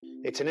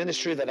It's an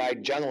industry that I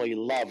generally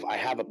love. I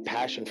have a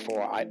passion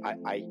for.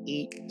 I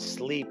eat,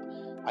 sleep,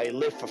 I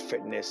live for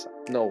fitness.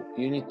 No,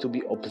 you need to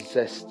be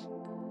obsessed.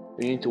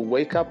 You need to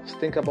wake up,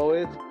 think about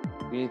it.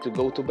 You need to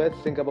go to bed,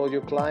 think about your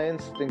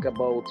clients, think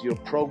about your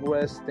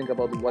progress, think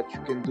about what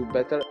you can do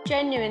better.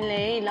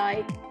 Genuinely,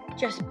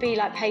 just be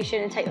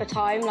patient and take your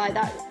time.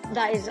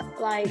 That is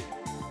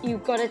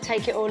you've got to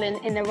take it all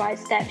in the right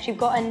steps. You've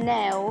got to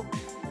nail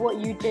what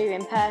you do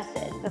in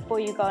person before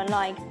you go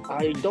online.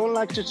 I don't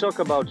like to talk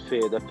about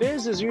fear. The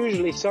fears is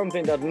usually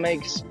something that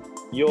makes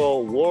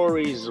your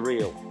worries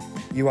real.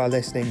 You are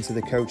listening to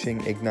the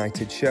Coaching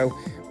Ignited show,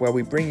 where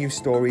we bring you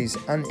stories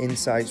and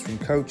insights from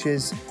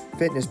coaches,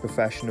 fitness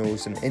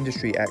professionals and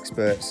industry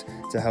experts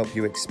to help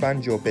you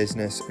expand your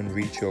business and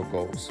reach your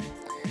goals.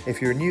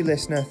 If you're a new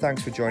listener,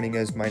 thanks for joining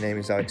us. My name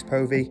is Alex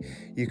Povey.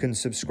 You can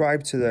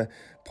subscribe to the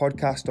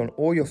podcast on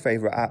all your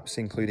favorite apps,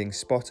 including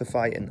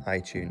Spotify and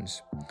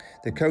iTunes.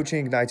 The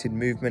Coaching Ignited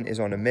movement is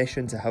on a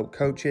mission to help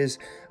coaches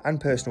and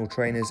personal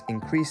trainers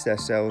increase their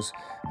sales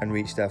and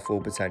reach their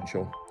full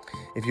potential.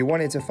 If you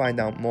wanted to find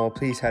out more,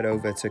 please head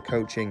over to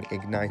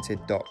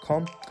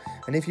coachingignited.com.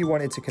 And if you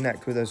wanted to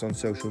connect with us on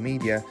social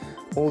media,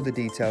 all the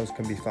details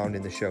can be found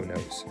in the show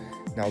notes.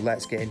 Now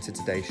let's get into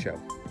today's show.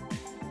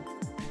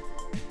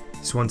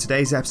 So on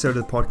today's episode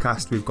of the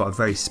podcast, we've got a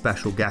very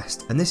special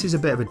guest, and this is a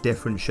bit of a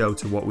different show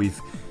to what we've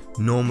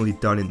normally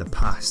done in the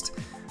past.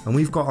 And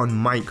we've got on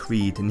Mike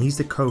Reid, and he's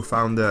the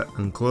co-founder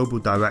and global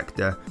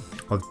director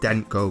of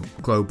Dent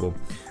Global.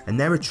 And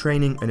they're a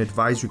training and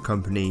advisory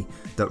company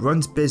that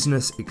runs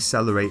business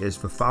accelerators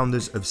for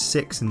founders of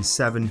 6- and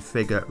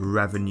 7-figure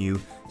revenue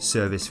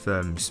service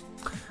firms.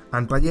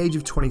 And by the age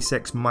of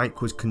 26,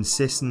 Mike was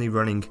consistently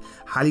running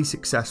highly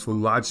successful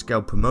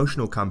large-scale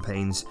promotional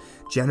campaigns,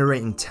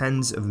 generating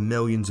tens of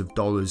millions of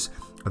dollars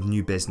of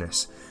new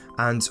business.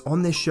 And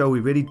on this show,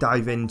 we really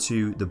dive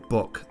into the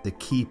book, The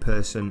Key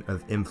Person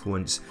of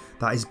Influence,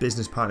 that his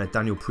business partner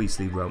Daniel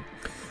Priestley wrote.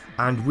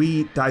 And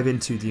we dive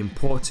into the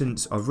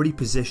importance of really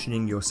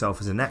positioning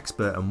yourself as an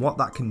expert and what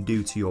that can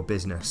do to your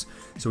business.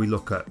 So we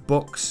look at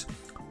books,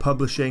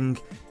 publishing,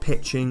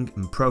 pitching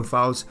and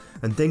profiles,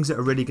 and things that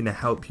are really going to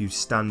help you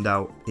stand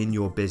out in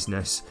your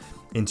business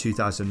in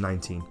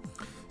 2019.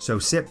 So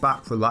sit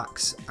back,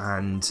 relax,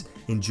 and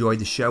enjoy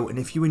the show. And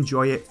if you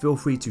enjoy it, feel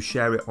free to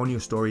share it on your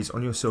stories,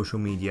 on your social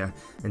media,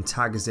 and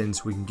tag us in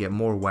so we can get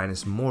more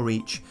awareness, more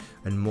reach,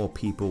 and more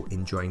people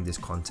enjoying this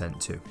content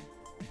too.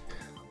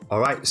 All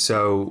right,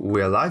 so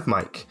we're live,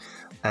 Mike.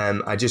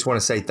 I just want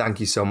to say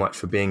thank you so much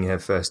for being here,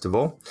 first of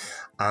all.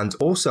 And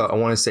also, I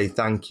want to say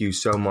thank you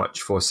so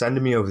much for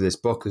sending me over this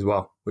book as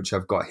well, which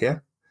I've got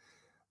here.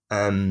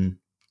 And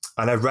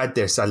I've read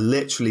this. I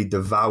literally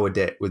devoured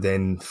it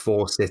within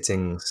 4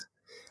 sittings.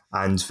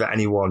 And for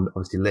anyone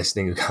obviously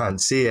listening who can't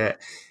see it,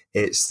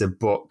 it's the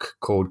book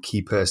called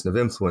Key Person of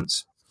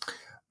Influence,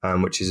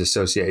 which is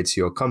associated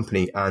to your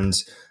company. And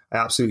I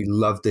absolutely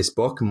love this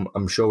book. And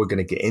I'm sure we're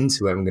going to get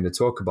into it. I'm going to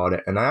talk about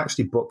it. And I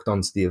actually booked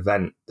onto the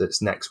event that's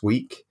next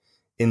week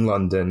in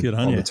London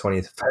on the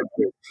 20th of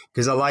February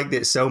because I liked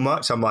it so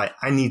much. I'm like,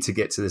 I need to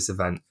get to this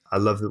event. I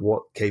love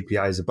what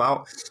KPI is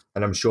about.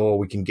 And I'm sure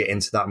we can get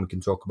into that and we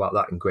can talk about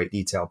that in great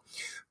detail.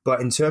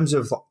 But in terms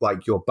of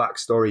your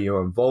backstory,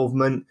 your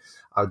involvement,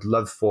 I'd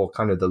love for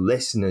kind of the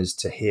listeners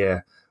to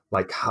hear,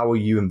 how are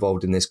you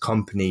involved in this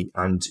company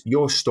and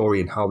your story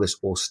and how this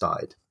all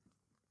started?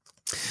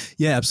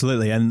 Yeah,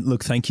 absolutely. And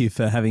look, thank you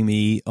for having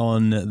me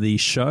on the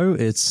show.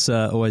 It's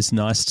always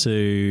nice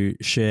to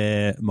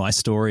share my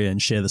story and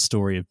share the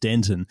story of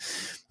Dent and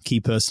Key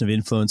Person of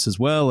Influence as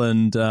well.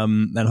 And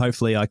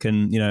hopefully I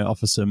can,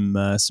 offer some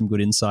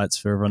good insights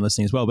for everyone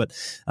listening as well. But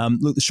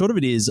look, the short of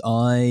it is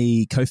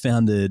I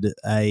co-founded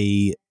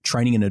a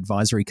training and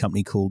advisory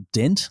company called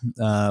Dent.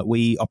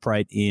 We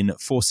operate in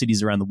 4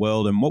 cities around the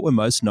world. And what we're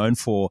most known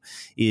for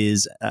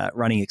is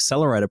running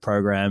accelerator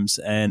programs.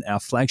 And our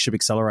flagship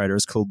accelerator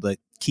is called the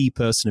Key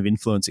Person of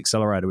Influence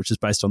Accelerator, which is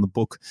based on the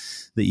book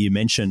that you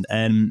mentioned.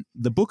 And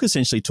the book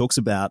essentially talks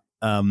about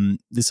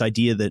this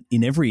idea that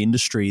in every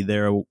industry,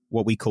 there are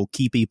what we call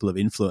key people of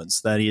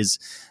influence. That is,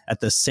 at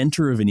the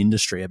center of an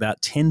industry,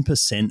 about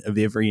 10% of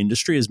every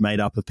industry is made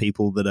up of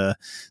people that are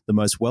the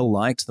most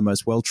well-liked, the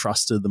most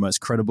well-trusted, the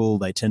most credible.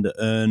 They tend to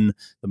earn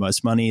the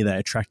most money. They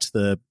attract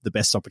the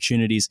best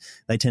opportunities.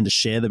 They tend to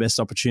share the best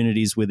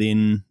opportunities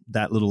within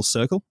that little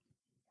circle.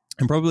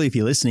 And probably if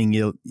you're listening,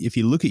 if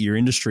you look at your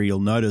industry, you'll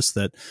notice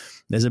that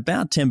there's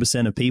about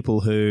 10% of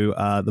people who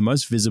are the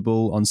most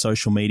visible on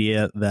social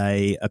media.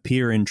 They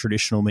appear in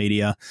traditional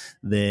media.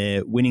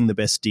 They're winning the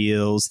best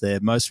deals. They're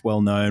most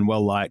well-known,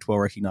 well-liked,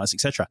 well-recognized,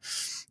 etc.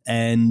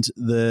 And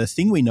the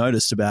thing we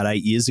noticed about 10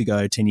 years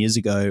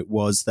ago,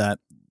 was that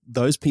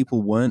those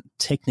people weren't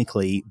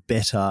technically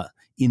better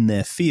in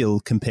their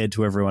field compared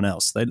to everyone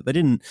else. They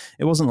didn't.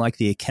 It wasn't like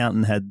the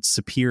accountant had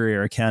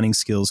superior accounting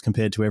skills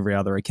compared to every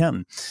other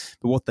accountant.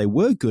 But what they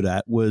were good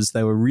at was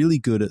they were really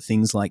good at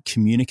things like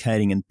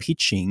communicating and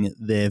pitching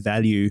their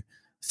value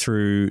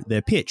through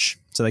their pitch.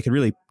 So they could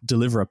really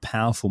deliver a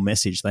powerful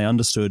message. They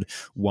understood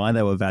why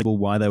they were valuable,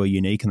 why they were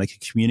unique, and they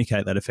could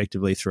communicate that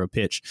effectively through a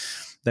pitch.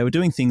 They were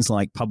doing things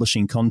like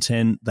publishing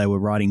content. They were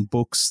writing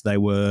books. They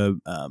were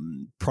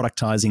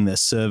productizing their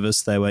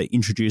service. They were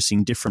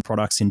introducing different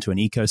products into an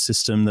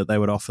ecosystem that they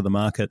would offer the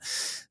market.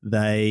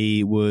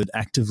 They would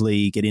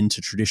actively get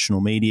into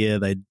traditional media.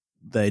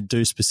 They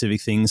do specific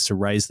things to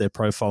raise their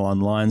profile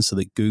online so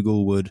that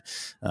Google would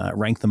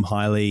rank them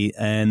highly,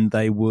 and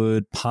they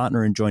would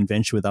partner and joint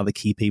venture with other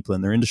key people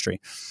in their industry.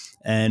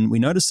 And we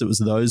noticed it was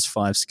those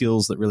 5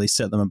 skills that really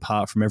set them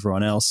apart from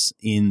everyone else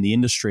in the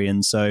industry.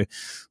 And so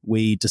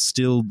we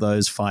distilled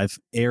those 5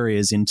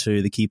 areas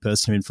into the Key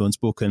Person of Influence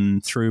book.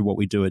 And through what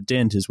we do at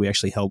Dent is we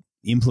actually help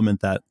implement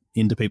that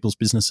into people's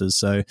businesses.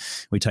 So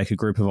we take a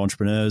group of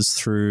entrepreneurs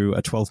through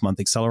a 12-month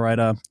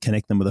accelerator,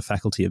 connect them with a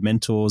faculty of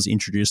mentors,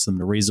 introduce them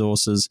to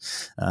resources,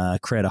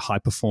 create a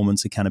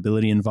high-performance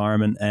accountability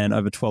environment. And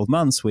over 12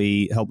 months,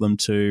 we help them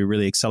to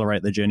really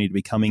accelerate their journey to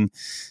becoming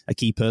a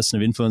key person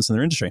of influence in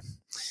their industry.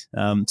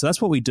 So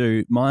that's what we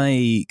do.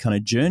 My kind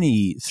of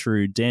journey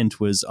through Dent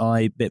was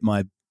I met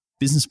my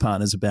business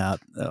partners about,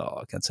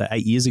 I can say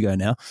 8 years ago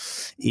now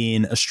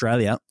in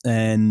Australia.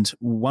 And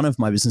one of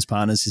my business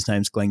partners, his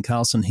name's Glenn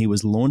Carlson, he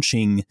was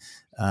launching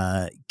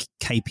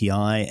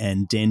KPI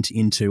and Dent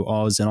into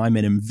Oz. And I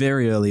met him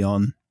very early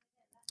on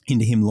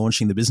into him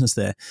launching the business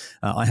there.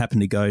 I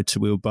happened to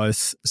we were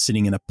both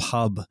sitting in a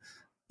pub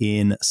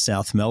in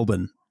South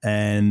Melbourne.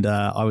 And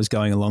I was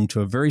going along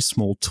to a very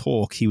small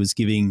talk he was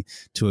giving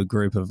to a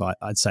group of,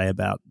 I'd say,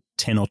 about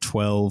 10 or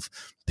 12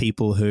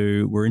 people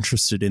who were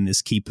interested in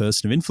this key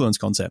person of influence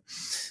concept.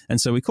 And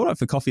so we caught up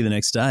for coffee the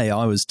next day.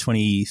 I was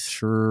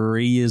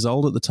 23 years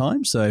old at the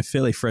time, so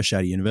fairly fresh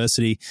out of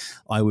university.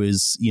 I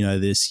was,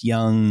 this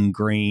young,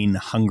 green,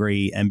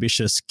 hungry,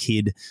 ambitious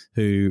kid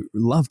who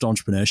loved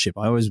entrepreneurship.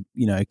 I always,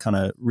 kind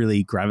of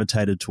really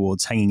gravitated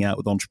towards hanging out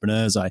with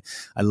entrepreneurs. I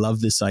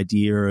love this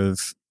idea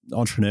of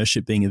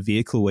entrepreneurship being a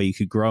vehicle where you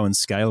could grow and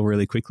scale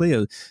really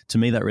quickly. To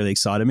me, that really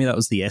excited me. That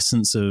was the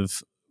essence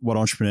of what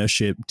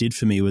entrepreneurship did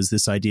for me, was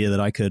this idea that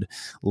I could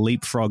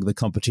leapfrog the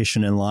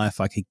competition in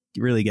life. I could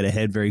really get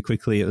ahead very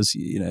quickly. It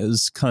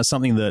was kind of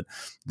something that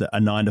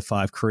a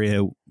 9-to-5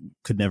 career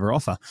could never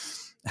offer.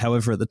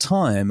 However, at the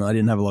time, I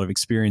didn't have a lot of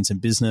experience in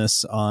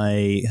business.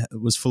 I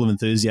was full of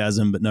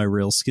enthusiasm, but no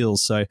real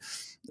skills. So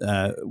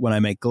when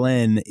I met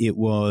Glenn, it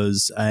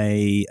was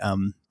a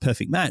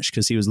perfect match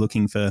because he was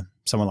looking for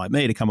someone like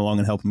me to come along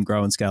and help him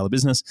grow and scale a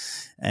business.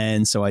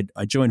 And so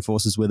I joined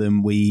forces with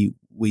him. We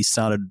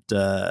started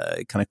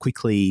kind of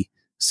quickly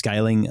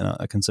scaling, and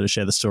I can sort of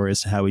share the story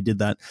as to how we did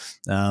that.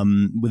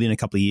 Within a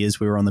couple of years,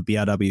 we were on the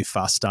BRW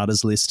Fast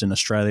Starters list in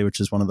Australia,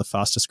 which is one of the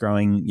fastest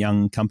growing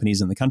young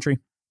companies in the country.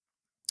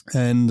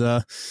 And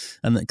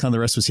kind of the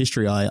rest was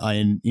history. I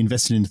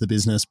invested into the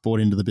business, bought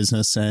into the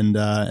business, and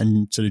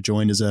sort of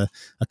joined as a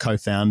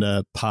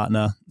co-founder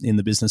partner in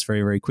the business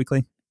very, very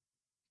quickly.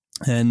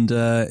 And,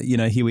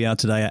 here we are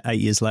today, 8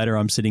 years later.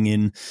 I'm sitting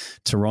in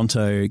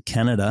Toronto,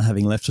 Canada,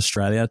 having left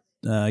Australia.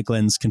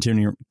 Glenn's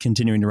continuing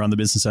to run the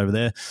business over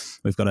there.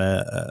 We've got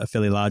a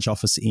fairly large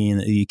office in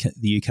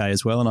the UK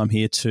as well, and I'm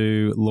here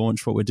to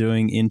launch what we're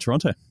doing in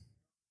Toronto.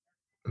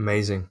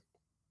 Amazing.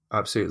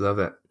 Absolutely love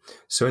it.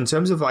 So in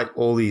terms of like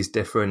all these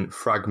different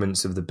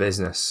fragments of the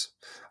business,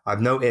 I've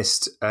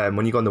noticed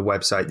when you go on the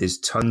website, there's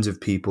tons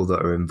of people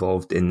that are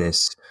involved in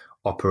this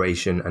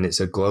operation, and it's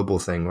a global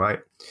thing, right?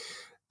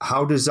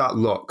 How does that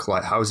look?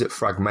 Like, how is it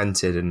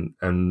fragmented,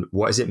 and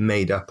what is it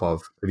made up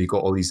of? Have you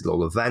got all these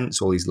little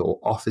events, all these little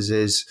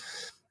offices?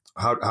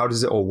 How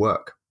does it all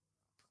work?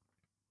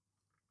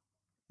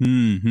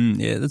 Mm-hmm.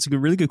 Yeah, that's a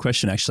really good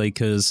question, actually,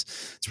 because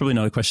it's probably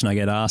not a question I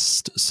get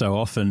asked so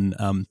often.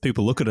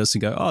 People look at us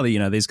and go, oh,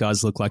 these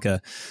guys look like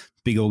a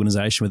big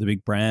organization with a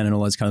big brand and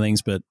all those kind of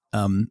things, but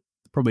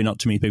probably not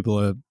too many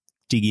people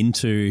dig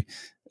into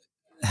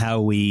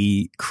how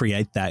we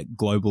create that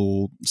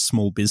global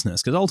small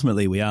business, because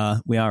ultimately we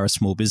are a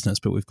small business,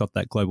 but we've got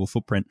that global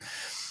footprint.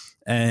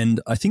 And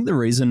I think the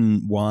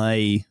reason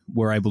why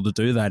we're able to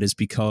do that is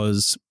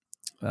because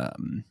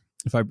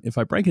if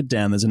I break it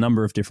down, there's a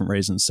number of different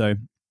reasons. So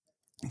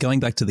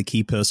going back to the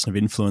key person of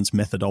influence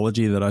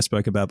methodology that I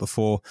spoke about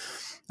before,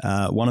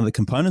 one of the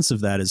components of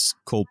that is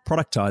called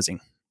productizing.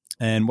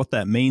 And what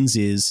that means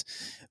is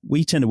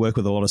we tend to work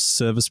with a lot of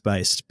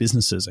service-based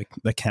businesses, like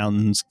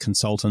accountants,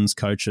 consultants,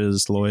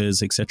 coaches,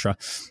 lawyers, etc.,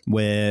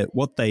 where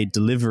what they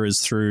deliver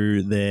is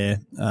through their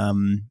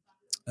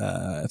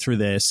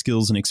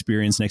skills and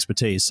experience and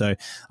expertise. So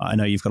I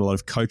know you've got a lot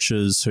of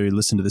coaches who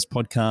listen to this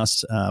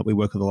podcast. We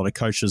work with a lot of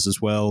coaches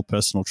as well,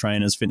 personal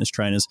trainers, fitness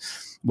trainers,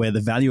 where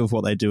the value of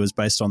what they do is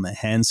based on their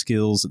hand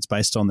skills. It's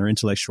based on their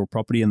intellectual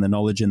property and the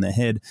knowledge in their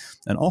head.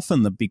 And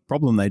often the big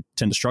problem they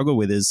tend to struggle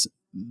with is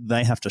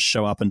they have to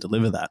show up and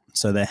deliver that.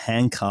 So they're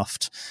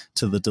handcuffed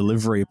to the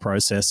delivery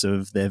process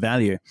of their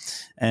value.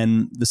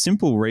 And the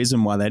simple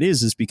reason why that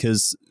is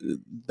because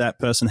that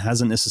person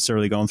hasn't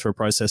necessarily gone through a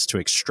process to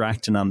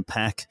extract and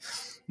unpack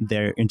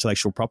their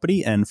intellectual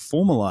property and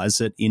formalize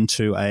it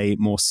into a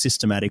more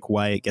systematic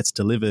way it gets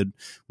delivered,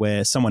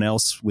 where someone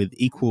else with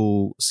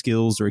equal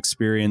skills or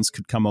experience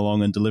could come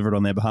along and deliver it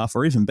on their behalf,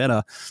 or even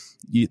better,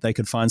 they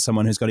could find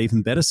someone who's got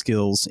even better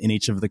skills in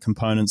each of the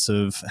components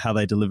of how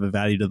they deliver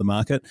value to the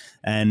market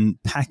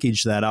and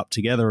package that up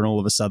together, and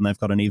all of a sudden they've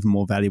got an even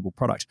more valuable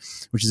product,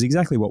 which is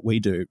exactly what we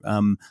do.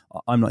 I'm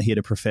not here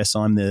to profess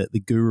I'm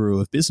the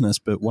guru of business,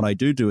 but what I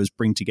do is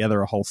bring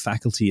together a whole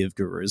faculty of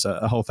gurus,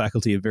 a whole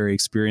faculty of very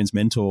experienced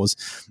mentors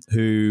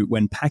who,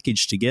 when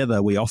packaged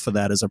together, we offer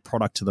that as a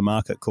product to the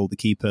market called the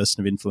Key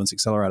Person of Influence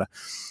Accelerator.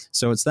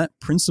 So it's that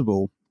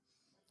principle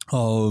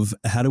of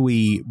how do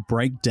we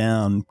break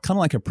down, kind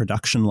of like a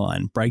production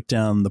line, break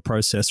down the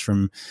process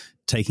from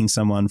taking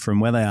someone from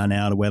where they are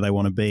now to where they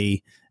want to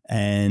be,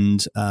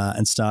 and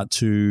start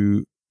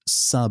to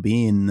sub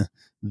in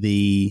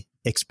the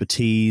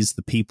expertise,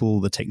 the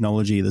people, the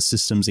technology, the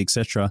systems,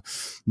 etc.,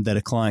 that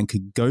a client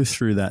could go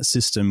through that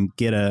system,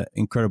 get an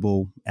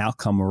incredible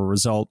outcome or a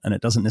result, and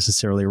it doesn't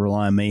necessarily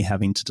rely on me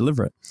having to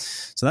deliver it.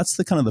 So that's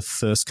the kind of the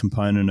first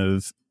component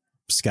of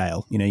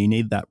scale. You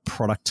need that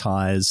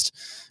productized,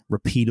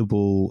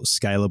 repeatable,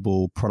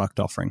 scalable product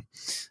offering.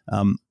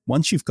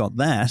 Once you've got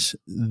that,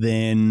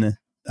 then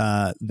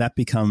that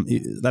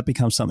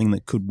becomes something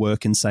that could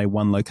work in, say,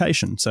 one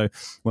location. So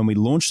when we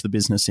launched the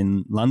business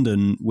in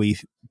London, we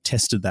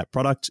tested that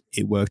product.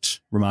 It worked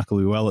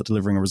remarkably well at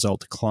delivering a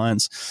result to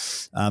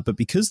clients. But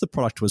because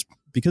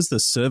the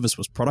service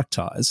was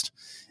productized,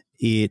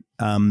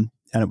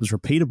 and it was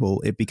repeatable,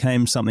 it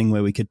became something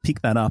where we could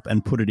pick that up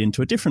and put it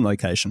into a different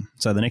location.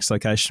 So the next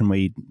location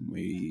we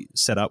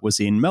set up was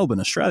in Melbourne,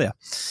 Australia.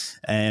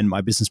 And my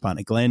business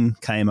partner, Glenn,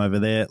 came over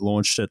there,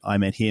 launched it. I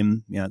met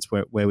him. It's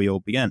where we all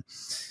began.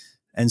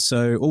 And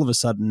so all of a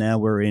sudden now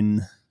we're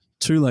in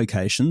 2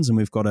 locations, and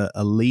we've got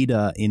a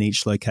leader in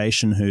each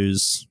location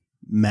who's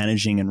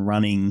managing and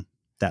running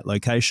that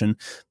location.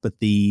 But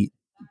the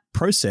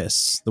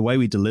process, the way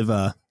we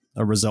deliver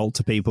a result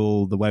to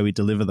people, the way we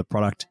deliver the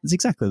product is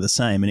exactly the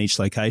same in each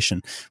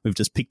location. We've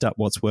just picked up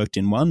what's worked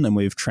in one and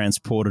we've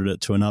transported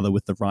it to another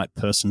with the right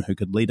person who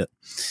could lead it.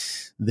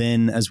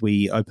 Then as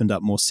we opened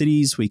up more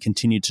cities, we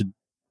continued to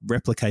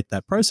replicate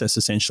that process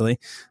essentially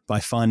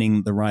by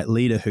finding the right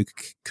leader who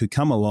could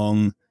come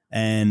along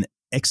and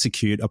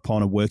execute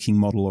upon a working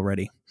model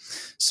already.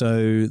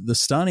 So the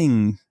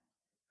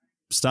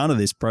start of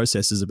this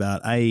process is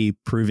about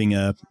proving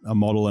a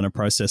model and a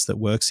process that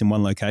works in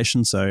one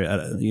location.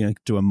 So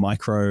do a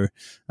micro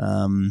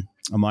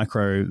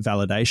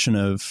validation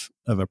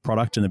of a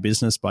product and a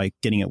business by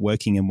getting it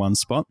working in one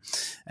spot,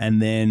 and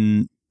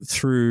then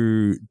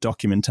through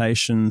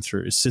documentation,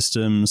 through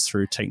systems,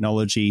 through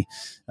technology,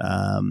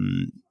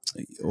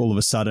 all of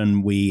a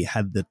sudden we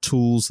had the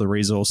tools, the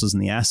resources,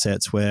 and the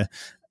assets where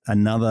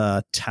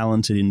another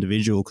talented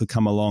individual could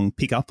come along,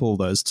 pick up all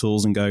those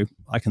tools and go,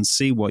 I can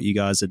see what you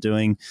guys are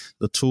doing.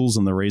 The tools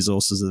and the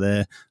resources are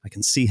there. I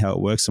can see how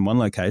it works in one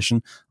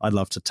location. I'd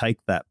love to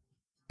take that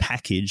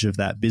package of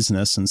that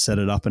business and set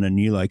it up in a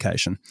new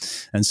location.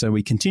 And so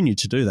we continue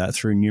to do that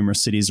through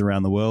numerous cities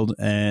around the world.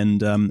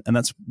 And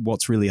that's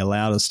what's really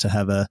allowed us to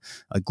have a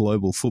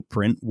global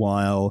footprint,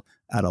 while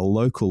at a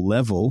local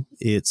level,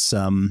 it's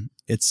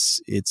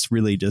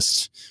really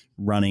just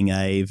running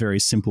a very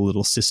simple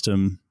little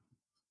system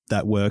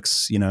that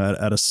works,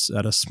 at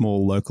a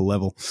small local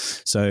level.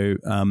 So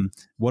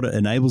what it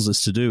enables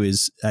us to do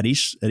is at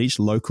each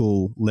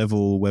local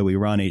level where we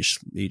run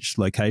each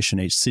location,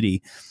 each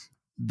city,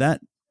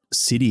 that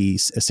city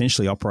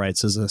essentially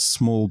operates as a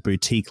small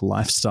boutique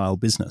lifestyle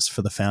business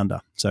for the founder.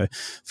 So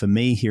for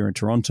me here in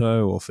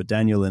Toronto, or for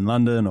Daniel in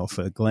London, or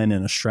for Glenn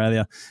in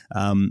Australia,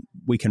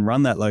 we can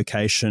run that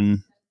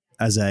location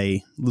as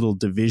a little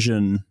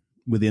division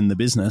within the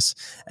business.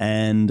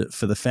 And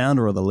for the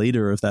founder or the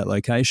leader of that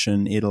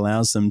location, it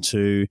allows them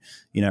to,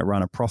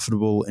 run a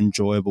profitable,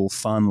 enjoyable,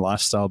 fun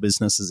lifestyle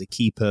business as a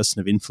key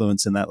person of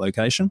influence in that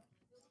location,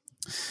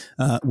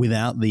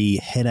 without the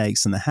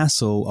headaches and the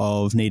hassle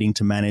of needing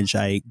to manage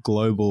a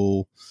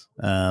global,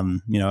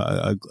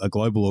 a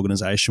global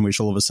organization,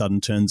 which all of a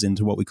sudden turns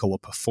into what we call a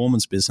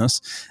performance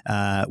business,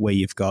 where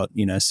you've got,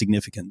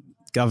 significant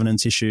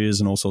governance issues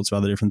and all sorts of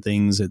other different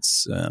things.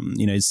 It's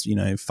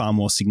far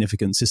more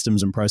significant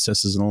systems and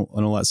processes and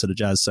all that sort of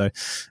jazz. So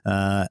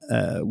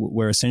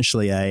we're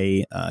essentially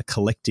a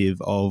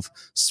collective of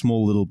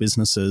small little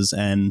businesses,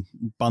 and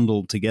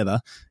bundled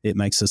together, it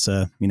makes us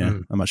a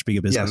much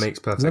bigger business. Yeah, it makes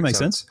perfect sense. Does that make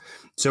sense?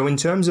 So in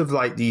terms of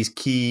like these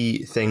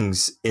key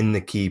things in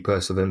the Key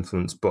Person of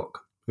Influence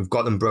book, we've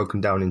got them broken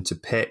down into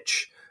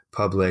pitch,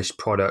 publish,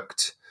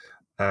 product,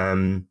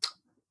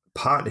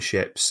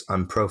 partnerships,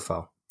 and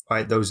profile.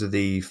 Right, those are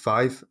the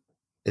 5.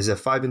 Is there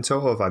 5 in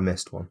total, or have I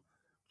missed one?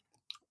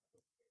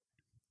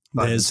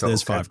 There's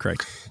 5,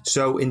 correct.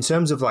 So in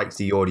terms of like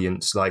the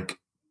audience, like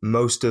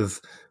most of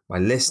my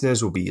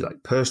listeners will be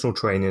like personal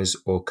trainers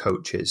or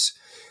coaches.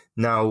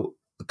 Now,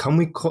 can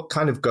we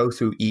kind of go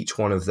through each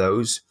one of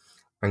those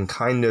and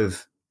kind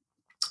of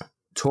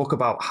talk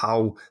about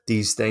how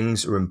these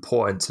things are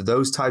important to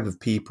those type of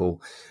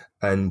people,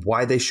 and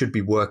why they should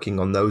be working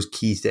on those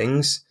key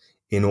things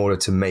in order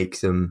to make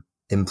them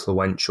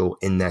influential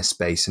in their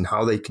space, and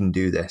how they can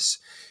do this.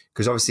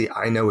 Because obviously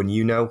I know and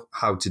you know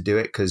how to do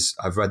it because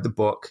I've read the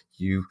book,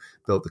 you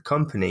built the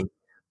company,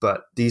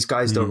 but these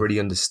guys don't really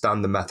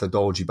understand the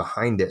methodology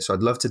behind it. So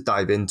I'd love to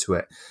dive into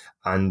it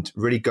and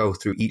really go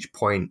through each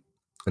point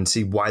and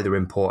see why they're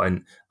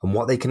important and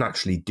what they can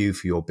actually do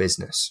for your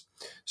business.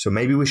 So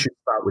maybe we should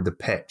start with the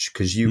pitch,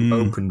 because you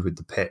opened with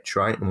the pitch,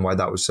 right? And why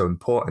that was so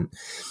important.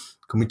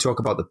 Can we talk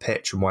about the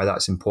pitch and why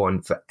that's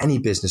important for any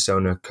business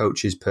owner,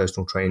 coaches,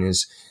 personal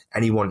trainers,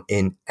 anyone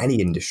in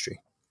any industry?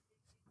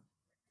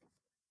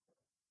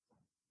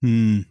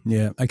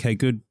 Yeah. Okay.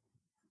 Good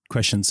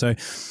question. So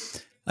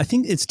I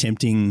think it's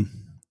tempting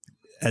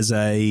as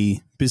a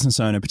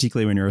business owner,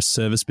 particularly when you're a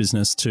service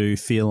business, to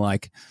feel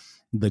like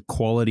the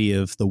quality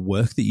of the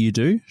work that you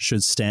do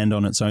should stand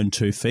on its own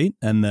 2 feet,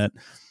 and that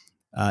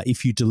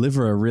if you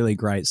deliver a really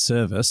great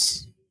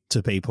service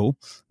to people,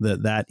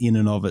 that in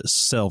and of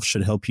itself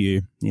should help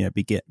you,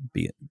 get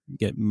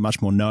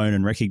much more known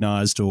and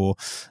recognized, or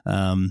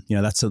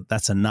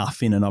that's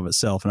enough in and of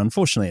itself. And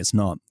unfortunately, it's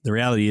not. The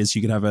reality is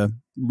you could have a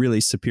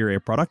really superior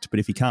product, but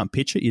if you can't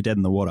pitch it, you're dead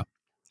in the water.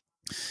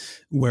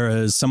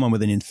 Whereas someone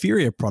with an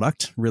inferior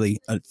product, really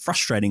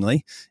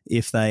frustratingly,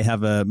 if they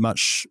have a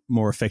much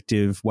more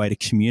effective way to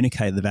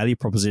communicate the value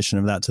proposition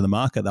of that to the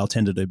market, they'll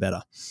tend to do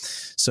better.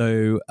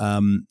 So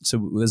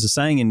there's a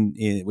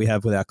saying we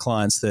have with our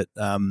clients that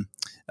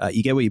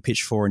you get what you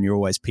pitch for, and you're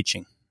always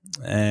pitching.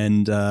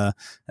 And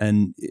kind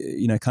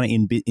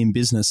of in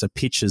business, a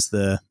pitch is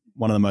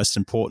one of the most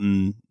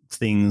important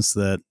things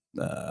that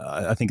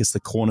I think is the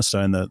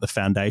cornerstone, the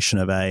foundation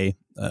of a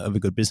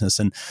good business.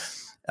 And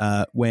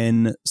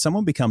when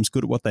someone becomes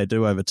good at what they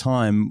do over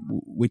time,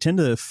 we tend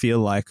to feel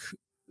like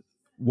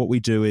what we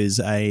do is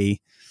a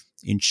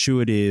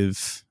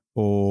intuitive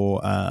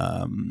or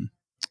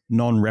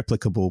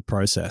non-replicable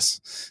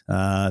process.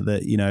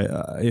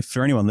 If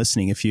for anyone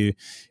listening, if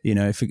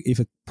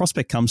a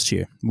prospect comes to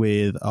you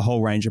with a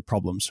whole range of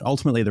problems,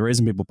 ultimately the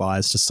reason people buy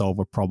is to solve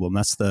a problem.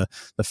 That's the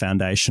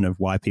foundation of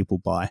why people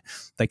buy.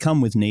 They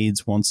come with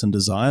needs, wants, and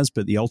desires,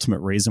 but the ultimate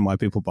reason why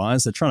people buy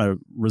is they're trying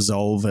to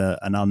resolve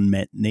an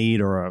unmet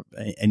need or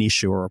an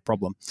issue or a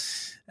problem.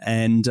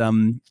 And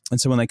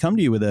so when they come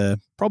to you with a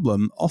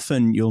problem,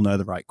 often you'll know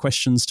the right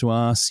questions to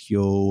ask.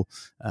 They'll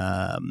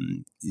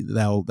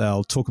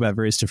talk about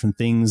various different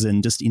things,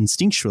 and just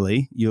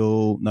instinctually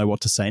you'll know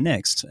what to say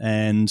next.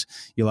 And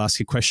you'll ask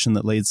a question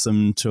that leads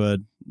them to a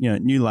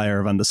new layer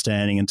of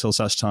understanding until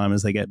such time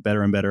as they get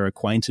better and better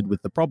acquainted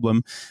with the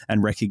problem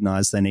and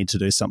recognize they need to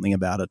do something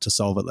about it to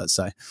solve it, let's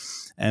say.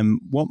 And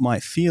what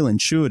might feel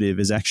intuitive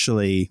is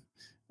actually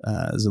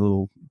there's a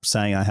little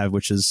saying I have,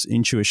 which is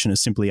intuition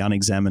is simply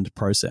unexamined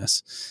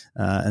process.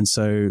 And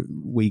so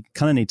we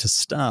kind of need to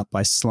start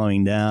by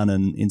slowing down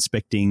and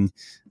inspecting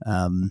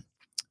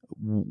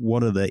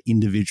what are the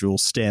individual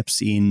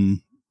steps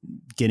in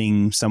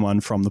getting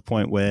someone from the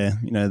point where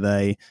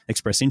they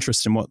express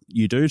interest in what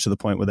you do to the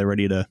point where they're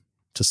ready to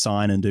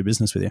sign and do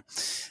business with you.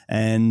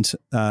 And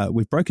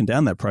we've broken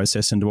down that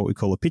process into what we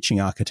call a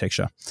pitching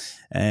architecture.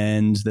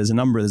 And there's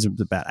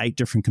about 8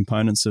 different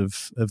components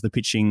of the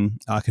pitching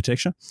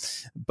architecture.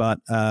 But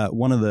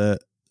one of the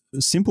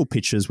simple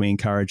pitches we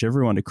encourage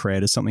everyone to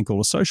create is something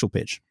called a social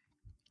pitch.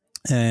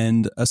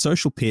 And a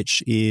social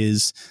pitch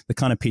is the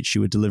kind of pitch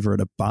you would deliver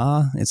at a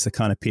bar. It's the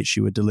kind of pitch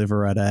you would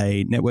deliver at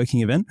a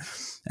networking event.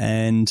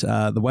 And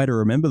the way to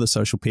remember the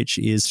social pitch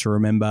is to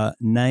remember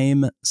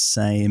name,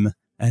 same,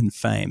 and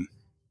fame.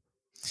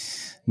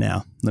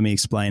 Now, let me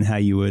explain how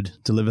you would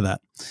deliver that.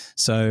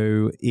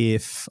 So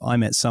if I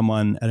met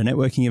someone at a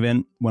networking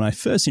event, when I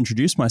first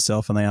introduced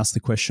myself and they asked the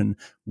question,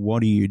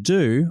 what do you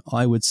do?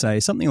 I would say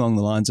something along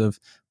the lines of,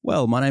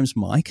 well, my name's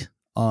Mike.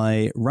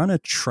 I run a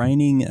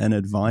training and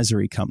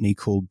advisory company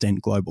called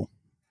Dent Global.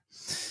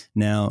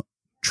 Now,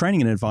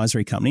 training and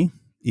advisory company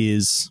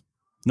is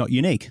not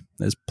unique.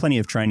 There's plenty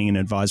of training and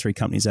advisory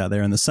companies out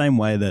there, in the same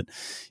way that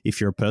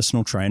if you're a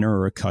personal trainer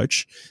or a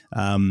coach,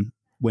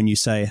 when you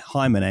say,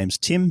 hi, my name's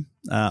Tim,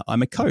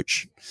 I'm a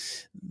coach,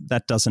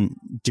 that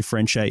doesn't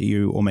differentiate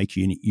you or make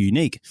you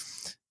unique.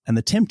 And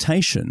the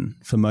temptation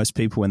for most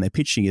people when they're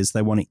pitching is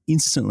they want to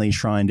instantly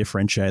try and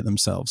differentiate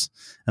themselves.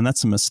 And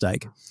that's a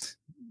mistake.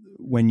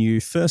 When you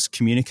first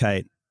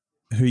communicate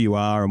who you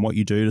are and what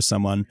you do to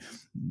someone,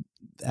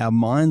 our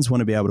minds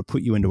want to be able to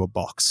put you into a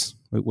box.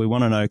 We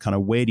want to know kind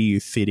of where do you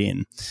fit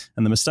in.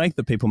 And the mistake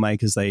that people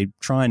make is they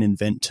try and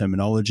invent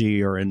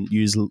terminology or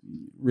use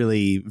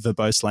really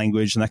verbose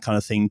language and that kind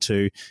of thing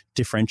to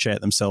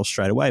differentiate themselves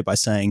straight away by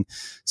saying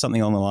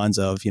something along the lines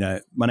of,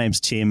 my name's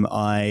Tim,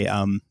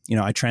 I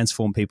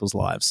transform people's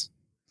lives.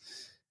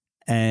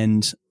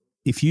 And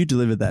if you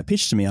delivered that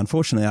pitch to me,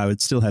 unfortunately, I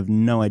would still have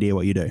no idea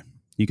what you do.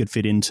 You could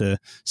fit into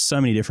so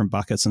many different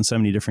buckets and so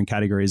many different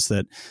categories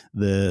that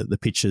the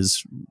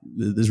pitches,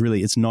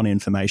 it's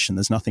non-information.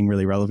 There's nothing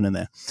really relevant in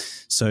there.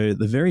 So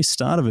the very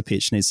start of a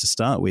pitch needs to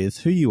start with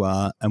who you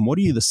are and what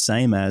are you the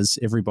same as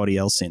everybody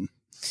else in.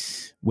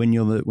 when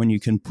you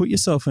can put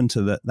yourself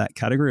into that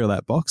category or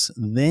that box,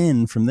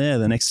 then from there,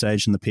 the next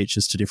stage in the pitch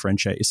is to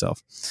differentiate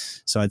yourself.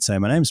 So I'd say,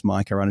 my name's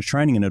Mike. I run a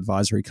training and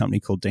advisory company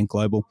called Dent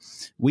Global.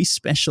 We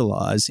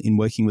specialize in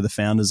working with the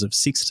founders of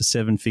 6 to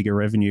 7 figure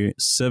revenue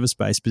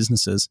service-based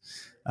businesses.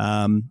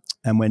 And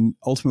we're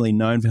ultimately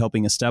known for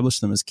helping establish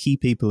them as key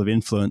people of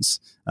influence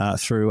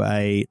through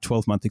a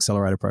 12-month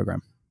accelerator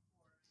program.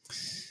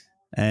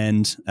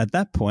 And at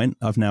that point,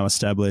 I've now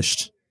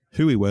established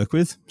who we work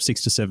with,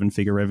 6 to 7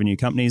 figure revenue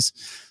companies.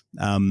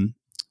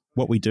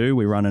 What we do,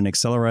 we run an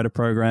accelerator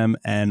program,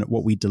 and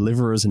what we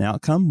deliver as an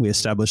outcome, we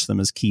establish them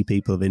as key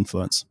people of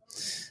influence.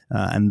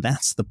 And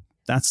that's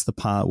the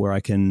part where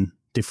I can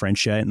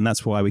differentiate, and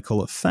that's why we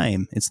call it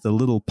fame. It's the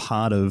little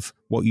part of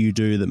what you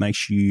do that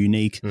makes you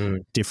unique,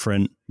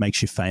 different,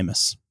 makes you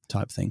famous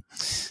type thing.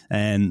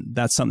 And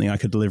that's something I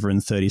could deliver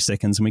in 30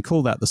 seconds, and we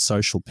call that the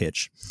social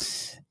pitch.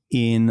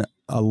 In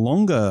a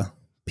longer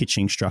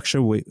pitching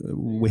structure,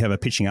 we have a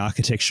pitching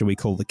architecture we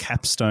call the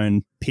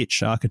capstone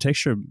pitch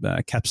architecture.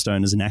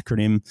 Capstone is an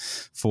acronym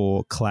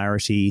for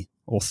clarity,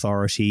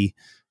 authority,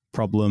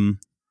 problem,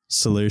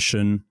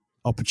 solution,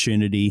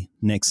 opportunity,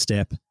 next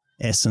step,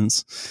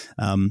 essence.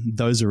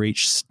 Those are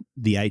each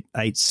the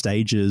eight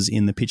stages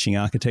in the pitching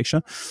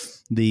architecture.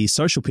 The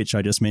social pitch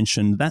I just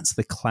mentioned, that's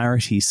the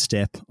clarity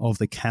step of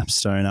the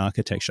capstone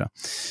architecture.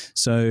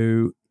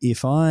 So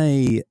if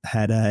I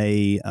had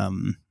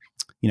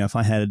if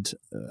I had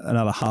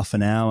another half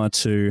an hour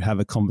to have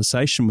a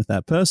conversation with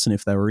that person,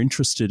 if they were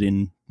interested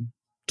in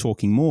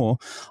talking more,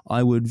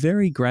 I would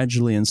very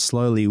gradually and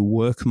slowly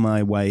work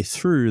my way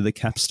through the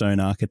capstone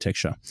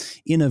architecture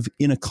in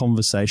a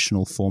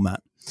conversational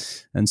format.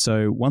 And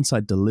so once I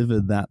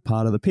delivered that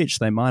part of the pitch,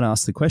 they might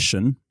ask the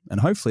question,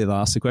 and hopefully they'll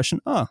ask the question,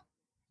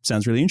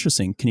 sounds really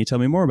interesting. Can you tell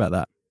me more about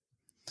that?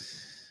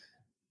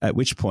 At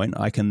which point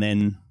I can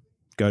then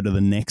go to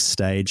the next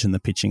stage in the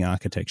pitching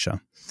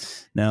architecture.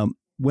 Now,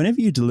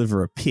 whenever you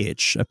deliver a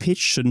pitch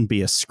shouldn't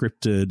be a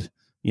scripted,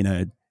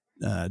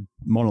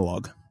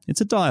 monologue.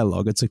 It's a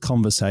dialogue. It's a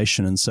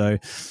conversation. And so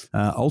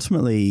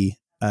ultimately,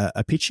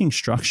 a pitching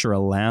structure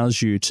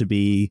allows you to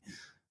be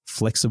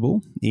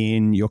flexible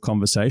in your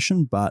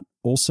conversation, but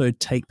also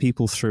take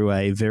people through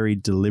a very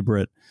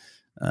deliberate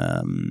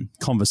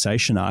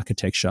conversation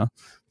architecture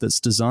that's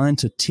designed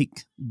to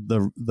tick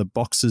the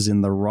boxes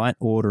in the right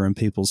order in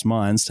people's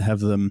minds to have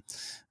them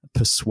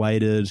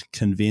persuaded,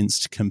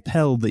 convinced,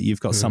 compelled that you've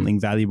got something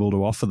valuable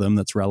to offer them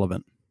that's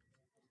relevant.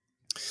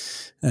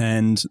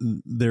 And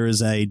there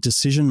is a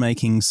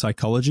decision-making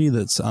psychology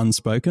that's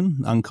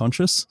unspoken,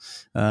 unconscious,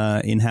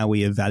 in how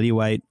we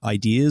evaluate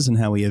ideas and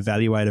how we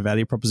evaluate a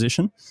value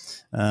proposition.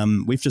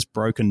 We've just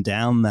broken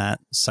down that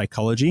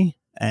psychology,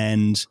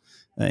 and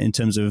in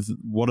terms of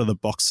what are the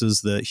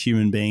boxes that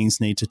human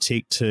beings need to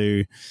tick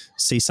to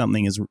see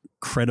something as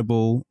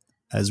credible,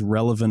 as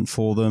relevant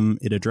for them.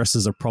 It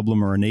addresses a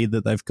problem or a need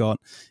that they've got.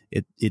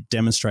 It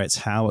demonstrates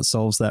how it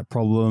solves that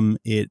problem.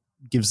 It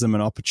gives them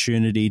an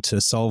opportunity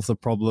to solve the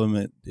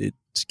problem. It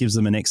gives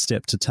them a next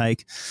step to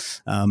take.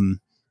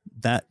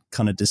 That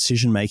kind of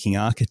decision-making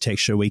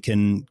architecture, we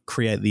can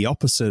create the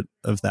opposite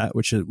of that,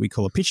 which we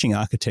call a pitching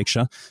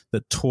architecture,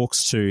 that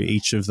talks to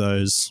each of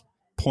those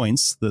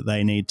points that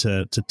they need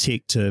to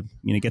tick to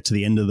get to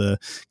the end of the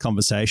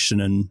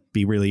conversation and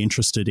be really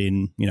interested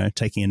in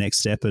taking a next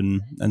step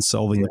and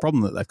solving the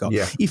problem that they've got,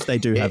 if they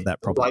do have that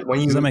problem. Like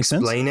when you Does that make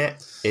explain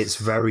sense? it's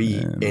very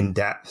in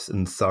depth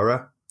and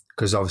thorough,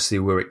 because obviously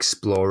we're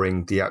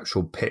exploring the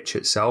actual pitch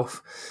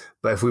itself.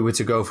 But if we were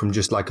to go from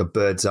just like a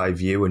bird's eye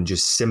view and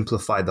just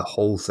simplify the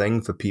whole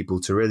thing for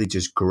people to really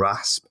just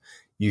grasp,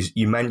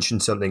 you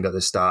mentioned something at the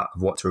start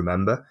of what to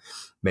remember.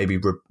 Maybe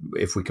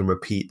if we can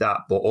repeat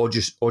that, or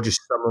just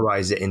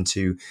summarize it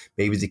into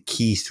maybe the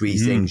key 3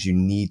 things you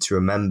need to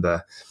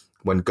remember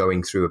when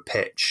going through a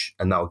pitch,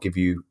 and that will give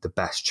you the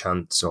best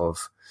chance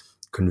of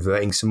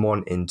converting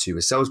someone into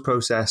a sales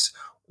process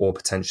or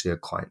potentially a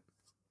client.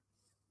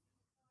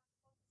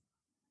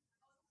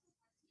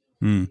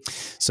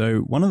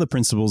 So one of the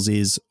principles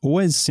is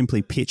always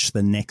simply pitch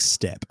the next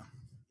step.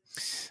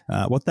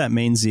 What that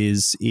means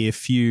is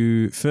if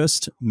you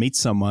first meet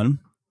someone,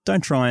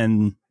 don't try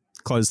and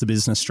close the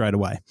business straight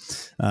away.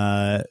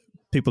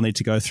 People need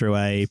to go through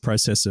a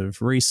process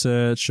of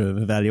research, of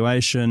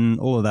evaluation.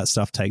 All of that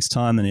stuff takes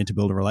time. They need to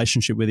build a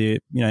relationship with you.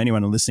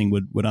 Anyone listening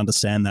would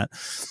understand that.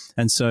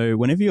 And so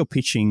whenever you're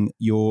pitching,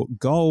 your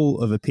goal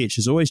of a pitch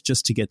is always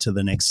just to get to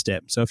the next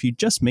step. So if you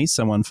just meet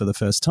someone for the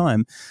first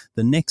time,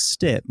 the next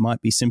step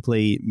might be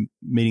simply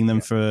meeting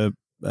them for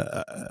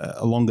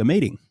a longer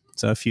meeting.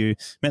 So if you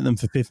met them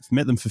for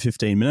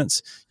 15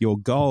 minutes, your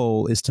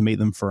goal is to meet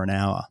them for an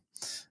hour.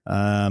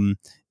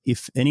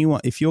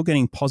 If you're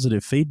getting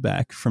positive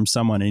feedback from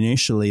someone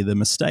initially, the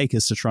mistake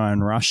is to try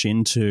and rush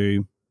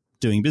into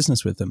doing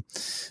business with them.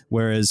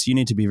 Whereas you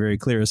need to be very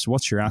clear as to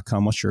what's your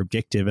outcome, what's your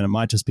objective, and it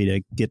might just be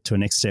to get to a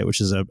next step,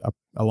 which is a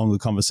longer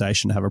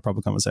conversation, to have a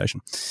proper conversation.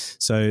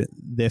 So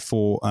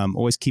therefore,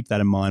 always keep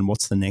that in mind.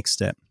 What's the next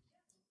step?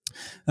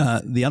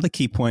 The other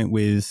key point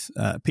with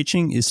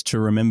pitching is to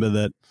remember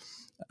that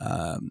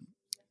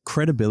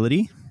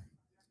credibility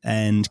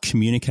and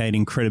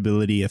communicating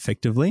credibility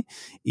effectively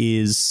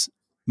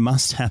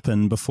must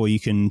happen before you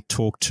can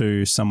talk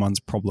to someone's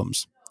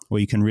problems, or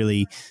you can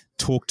really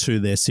talk to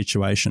their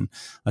situation.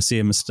 I see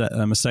a mistake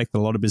that a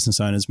lot of business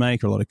owners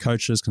make, or a lot of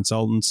coaches,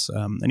 consultants,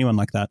 anyone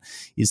like that,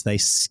 is they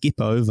skip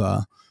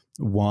over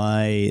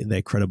why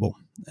they're credible.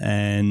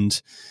 And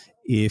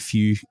if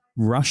you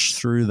rush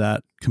through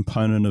that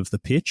component of the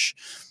pitch,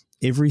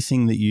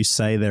 everything that you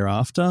say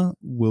thereafter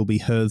will be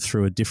heard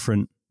through a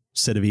different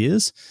set of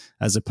ears,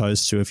 as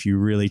opposed to if you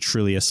really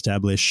truly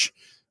establish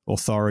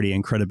authority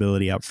and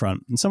credibility up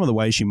front. And some of the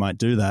ways you might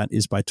do that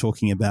is by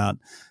talking about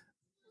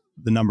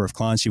the number of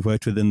clients you've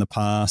worked with in the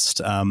past,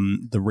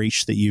 the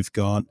reach that you've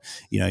got.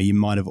 You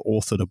might have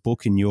authored a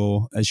book in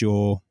your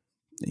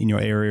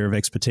area of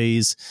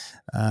expertise.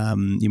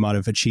 You might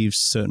have achieved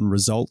certain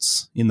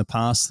results in the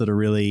past that are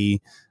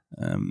really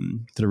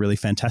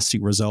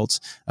fantastic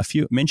results.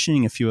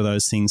 Mentioning a few of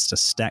those things to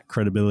stack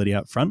credibility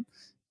up front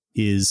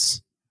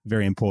is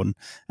very important.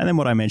 And then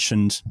what I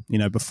mentioned,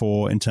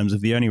 before, in terms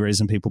of the only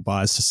reason people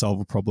buy is to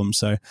solve a problem.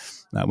 So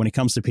when it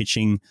comes to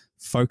pitching,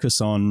 focus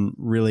on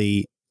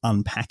really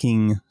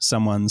unpacking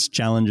someone's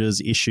challenges,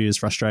 issues,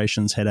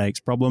 frustrations, headaches,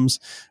 problems,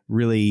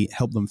 really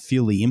help them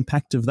feel the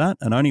impact of that.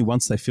 And only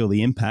once they feel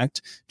the impact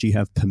do you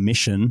have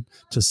permission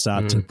to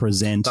start to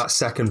present. That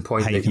second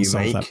point that you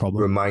make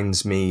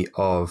reminds me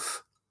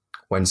of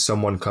when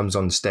someone comes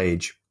on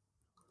stage,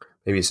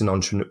 maybe it's an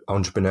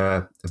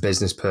entrepreneur, a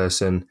business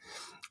person,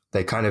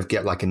 they kind of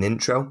get like an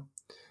intro.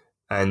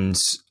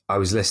 And I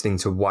was listening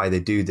to why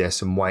they do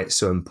this and why it's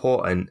so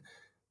important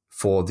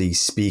for the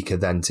speaker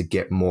then to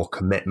get more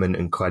commitment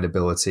and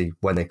credibility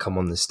when they come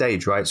on the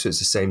stage, right? So it's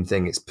the same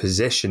thing. It's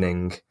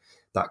positioning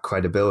that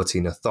credibility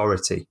and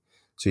authority.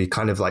 So you're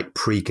kind of like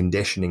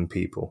preconditioning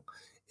people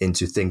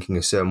into thinking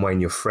a certain way,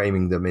 and you're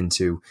framing them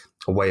into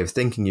a way of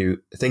thinking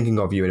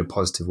of you in a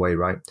positive way,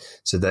 right?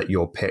 So that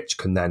your pitch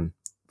can then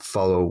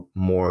follow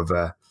more of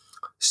a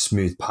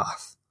smooth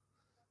path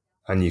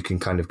and you can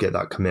kind of get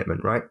that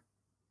commitment, right?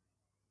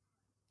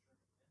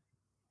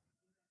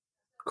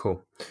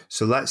 Cool.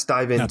 So let's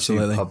dive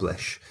into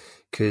publish,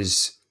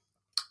 because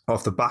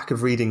off the back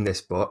of reading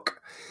this book,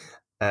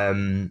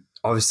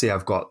 obviously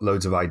I've got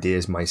loads of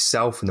ideas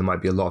myself, and there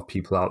might be a lot of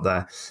people out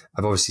there.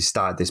 I've obviously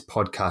started this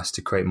podcast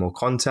to create more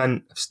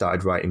content. I've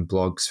started writing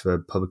blogs for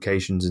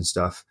publications and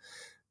stuff.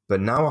 But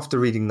now after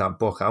reading that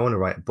book, I want to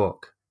write a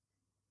book.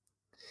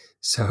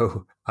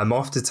 So I'm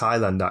off to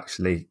Thailand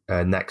actually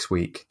next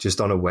week,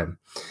 just on a whim,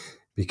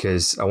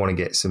 because I want to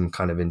get some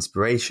kind of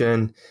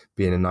inspiration,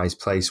 be in a nice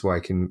place where I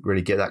can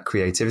really get that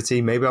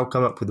creativity. Maybe I'll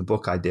come up with a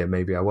book idea,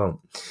 maybe I won't.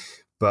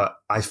 But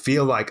I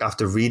feel like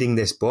after reading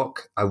this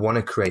book, I want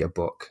to create a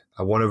book.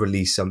 I want to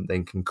release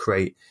something and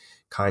create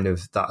kind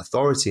of that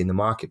authority in the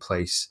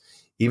marketplace.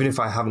 Even if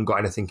I haven't got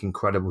anything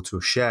incredible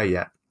to share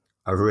yet,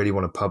 I really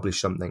want to publish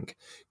something.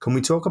 Can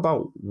we talk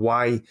about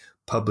why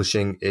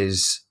publishing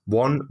is,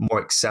 one,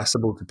 more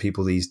accessible to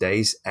people these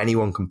days?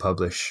 Anyone can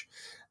publish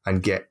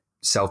and get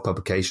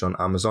self-publication on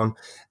Amazon,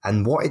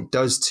 and what it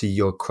does to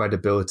your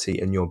credibility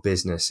and your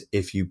business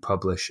if you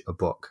publish a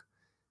book?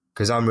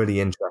 Because I'm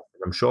really interested.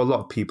 I'm sure a lot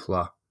of people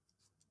are.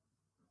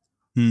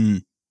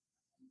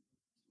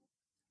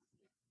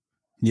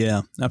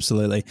 Yeah,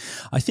 absolutely.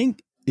 I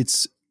think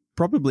it's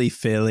probably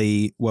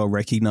fairly well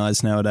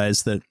recognized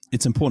nowadays that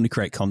it's important to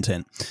create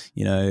content.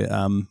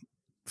 5-10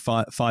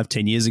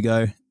 years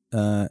ago,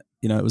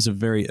 it was a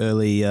very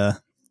early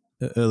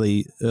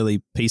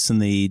piece in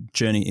the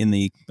journey, in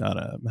the, I don't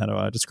know, how do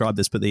I describe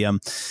this, but the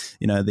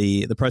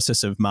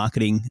process of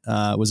marketing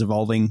was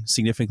evolving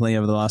significantly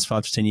over the last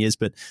 5 to 10 years.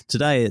 But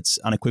today it's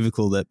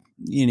unequivocal that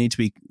you need to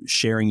be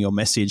sharing your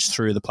message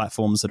through the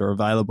platforms that are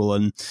available,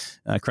 and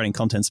creating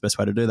content is the best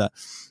way to do that.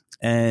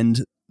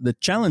 And the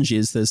challenge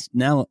is there's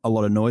now a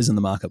lot of noise in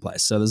the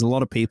marketplace. So there's a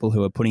lot of people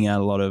who are putting out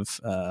a lot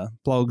of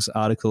blogs,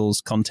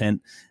 articles,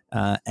 content,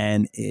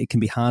 and it can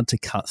be hard to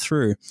cut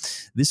through.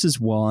 This is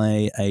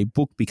why a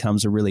book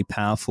becomes a really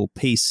powerful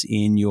piece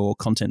in your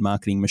content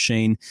marketing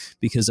machine,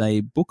 because a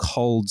book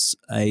holds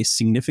a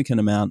significant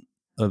amount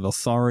of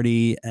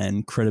authority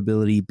and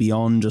credibility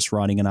beyond just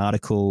writing an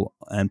article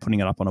and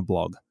putting it up on a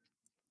blog.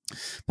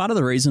 Part of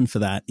the reason for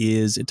that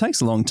is it takes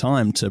a long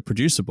time to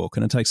produce a book,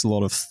 and it takes a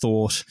lot of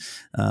thought,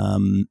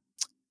 and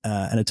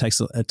it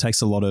takes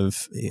a lot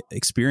of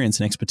experience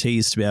and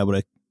expertise to be able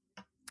to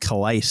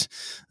collate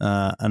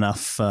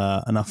enough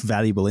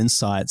valuable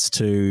insights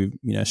to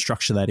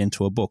structure that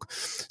into a book.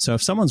 So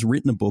if someone's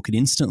written a book, it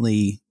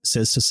instantly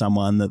says to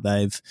someone that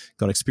they've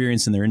got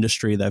experience in their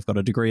industry, they've got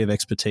a degree of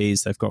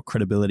expertise, they've got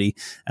credibility,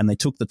 and they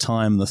took the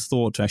time, the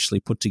thought to actually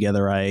put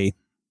together a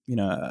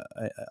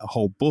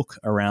whole book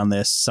around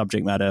their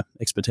subject matter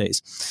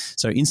expertise.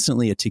 So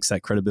instantly it ticks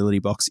that credibility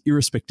box,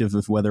 irrespective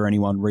of whether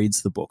anyone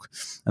reads the book.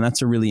 And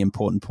that's a really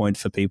important point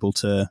for people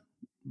to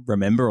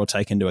remember or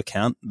take into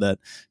account, that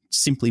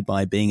simply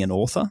by being an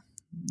author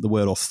the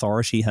word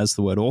authority has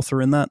the word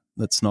author in that.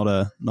 That's not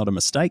a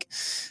mistake.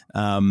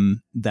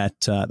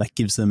 That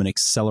gives them an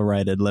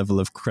accelerated level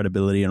of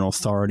credibility and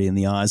authority in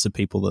the eyes of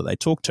people that they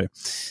talk to.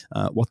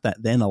 What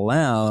that then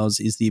allows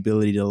is the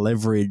ability to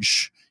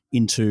leverage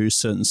into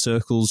certain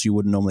circles you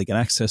wouldn't normally get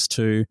access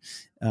to.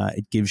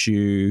 It gives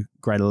you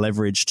greater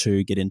leverage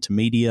to get into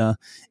media.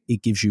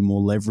 It gives you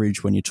more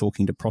leverage when you're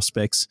talking to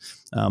prospects.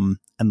 And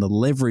the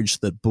leverage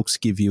that books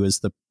give you is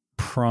the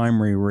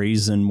primary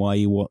reason why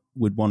you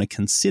would want to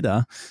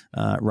consider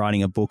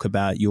writing a book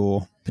about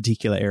your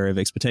particular area of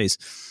expertise.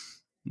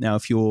 Now,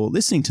 if you're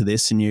listening to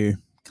this and you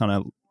kind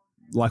of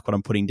like what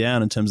I'm putting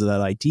down in terms of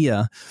that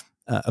idea,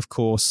 of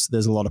course,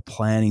 there's a lot of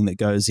planning that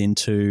goes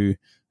into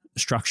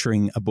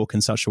structuring a book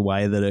in such a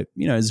way that it,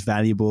 is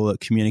valuable,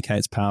 it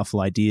communicates powerful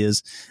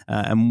ideas.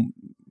 And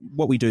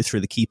what we do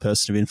through the Key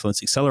Person of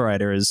Influence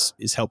Accelerator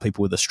is help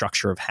people with the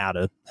structure of how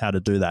to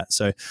do that.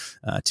 So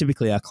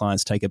typically our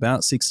clients take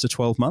about 6 to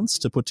 12 months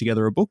to put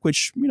together a book,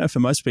 which, for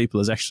most people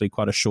is actually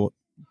quite a short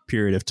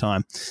period of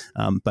time.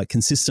 But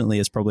consistently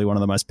is probably one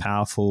of the most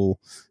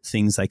powerful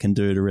things they can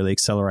do to really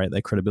accelerate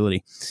their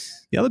credibility.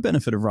 The other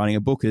benefit of writing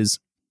a book is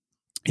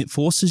it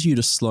forces you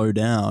to slow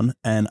down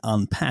and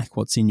unpack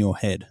what's in your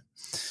head.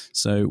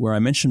 So where I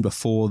mentioned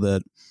before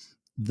that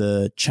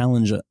the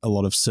challenge a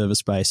lot of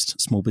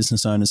service-based small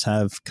business owners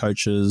have,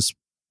 coaches,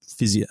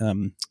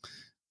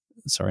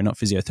 not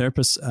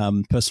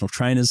physiotherapists, personal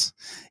trainers,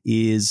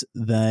 is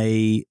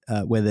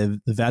where the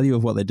value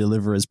of what they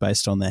deliver is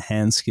based on their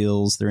hand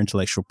skills, their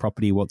intellectual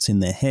property, what's in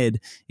their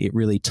head. It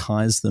really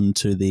ties them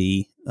to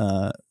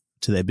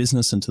their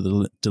business and to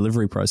the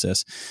delivery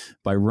process.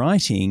 By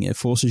writing, it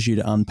forces you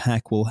to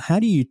unpack, well, how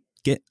do you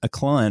get a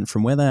client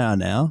from where they are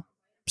now,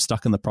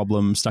 stuck in the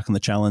problem, stuck in the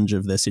challenge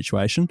of their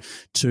situation,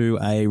 to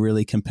a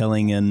really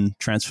compelling and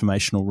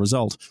transformational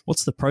result?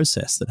 What's the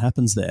process that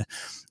happens there?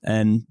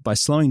 And by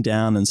slowing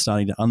down and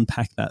starting to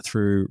unpack that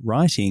through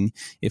writing,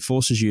 it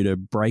forces you to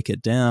break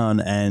it down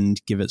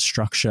and give it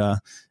structure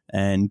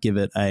and give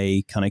it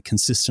a kind of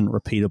consistent,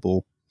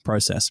 repeatable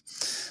process.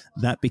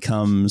 That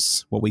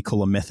becomes what we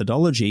call a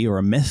methodology, or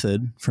a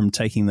method, from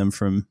taking them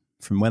from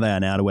where they are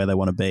now to where they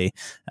want to be.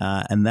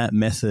 And that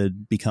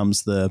method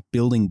becomes the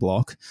building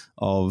block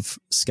of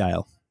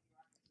scale.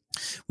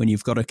 When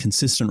you've got a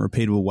consistent,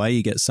 repeatable way,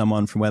 you get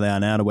someone from where they are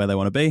now to where they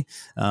want to be.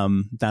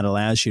 That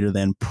allows you to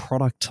then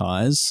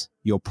productize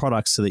your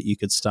product so that you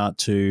could start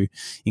to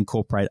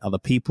incorporate other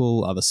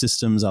people, other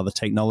systems, other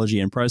technology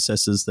and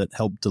processes that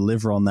help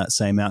deliver on that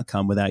same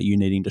outcome without you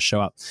needing to show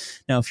up.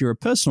 Now, if you're a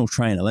personal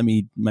trainer, let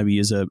me maybe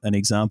use an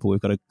example. We've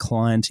got a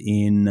client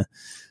in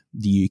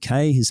the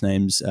UK. His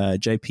name's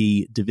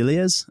JP de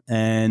Villiers,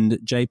 and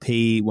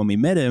JP, when we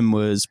met him,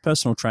 was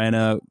personal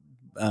trainer.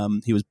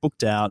 He was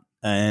booked out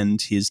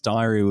and his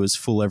diary was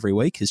full every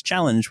week. His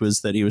challenge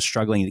was that he was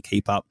struggling to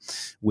keep up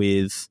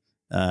with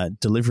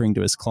delivering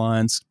to his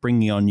clients,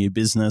 bringing on new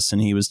business,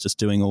 and he was just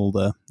doing all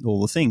the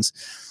things.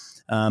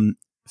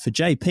 For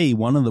JP,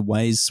 one of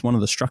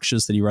the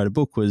structures that he wrote a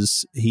book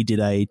was he did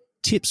a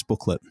tips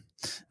booklet,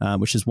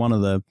 which is one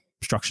of the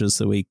structures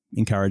that we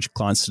encourage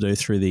clients to do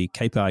through the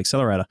KPI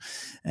Accelerator.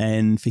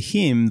 And for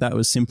him, that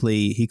was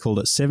simply, he called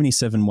it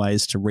 77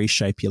 ways to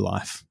reshape your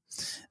life.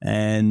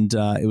 And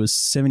it was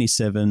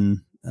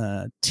 77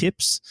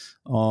 tips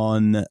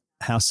on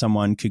how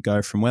someone could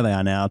go from where they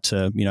are now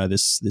to,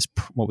 this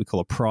what we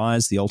call a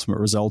prize, the ultimate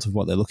result of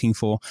what they're looking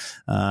for,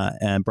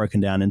 and broken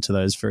down into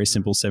those very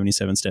simple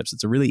 77 steps.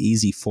 It's a really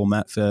easy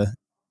format for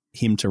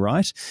him to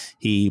write.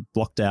 He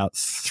blocked out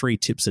 3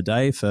 tips a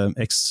day for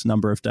X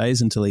number of days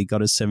until he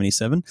got his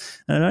 77.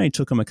 And it only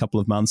took him a couple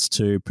of months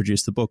to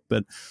produce the book.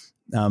 But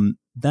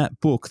that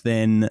book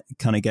then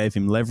kind of gave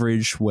him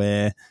leverage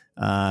where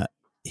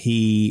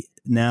he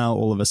now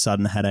all of a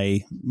sudden had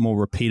a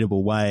more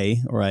repeatable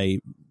way, or a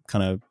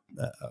kind of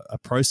a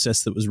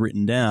process that was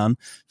written down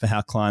for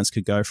how clients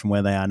could go from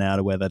where they are now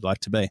to where they'd like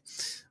to be.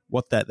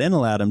 What that then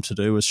allowed him to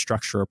do was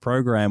structure a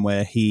program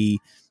where he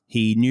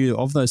knew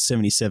of those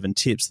 77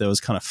 tips, there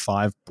was kind of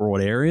 5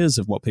 broad areas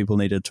of what people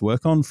needed to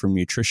work on, from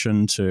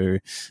nutrition to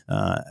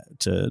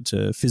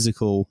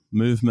physical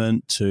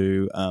movement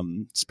to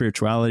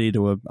spirituality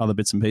to other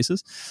bits and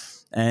pieces.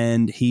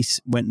 And he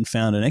went and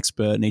found an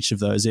expert in each of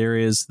those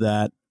areas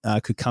that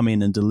could come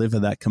in and deliver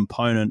that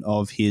component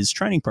of his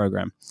training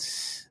program.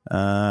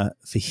 For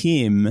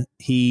him,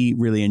 he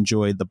really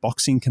enjoyed the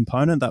boxing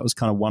component. That was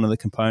kind of one of the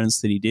components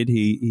that he did.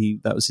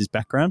 That was his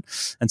background.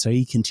 And so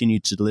he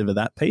continued to deliver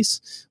that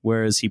piece,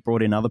 whereas he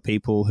brought in other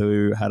people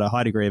who had a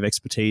high degree of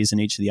expertise in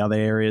each of the other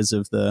areas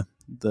of the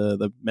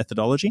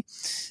methodology.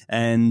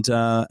 And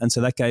so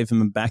that gave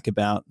him back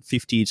about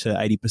 50 to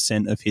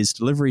 80% of his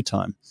delivery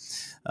time.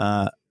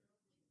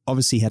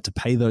 Obviously, he had to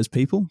pay those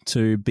people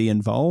to be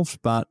involved,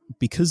 but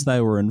because they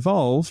were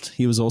involved,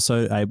 he was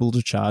also able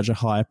to charge a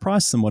higher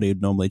price than what he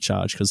would normally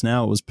charge, because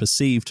now it was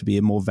perceived to be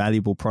a more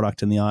valuable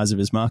product in the eyes of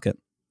his market.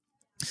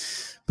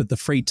 But the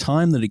free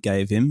time that it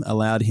gave him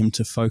allowed him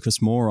to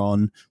focus more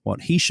on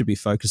what he should be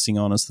focusing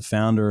on as the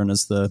founder and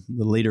as the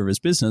leader of his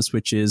business,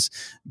 which is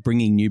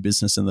bringing new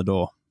business in the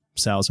door.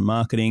 sales and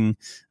marketing,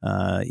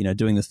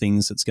 doing the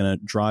things that's going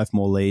to drive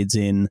more leads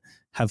in,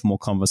 have more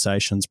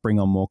conversations, bring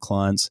on more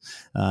clients,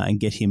 and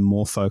get him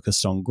more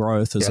focused on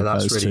growth as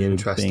opposed really to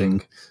interesting.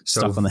 being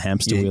stuck on the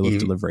hamster wheel of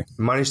delivery.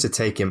 Managed to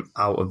take him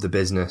out of the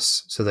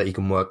business so that he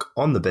can work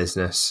on the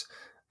business.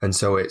 And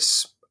so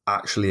it's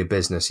actually a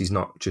business. He's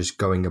not just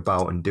going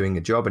about and doing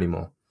a job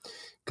anymore.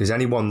 Because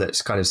anyone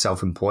that's kind of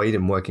self-employed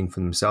and working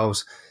for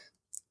themselves,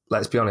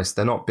 let's be honest,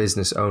 they're not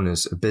business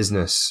owners. A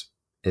business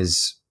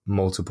is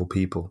multiple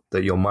people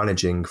that you're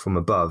managing from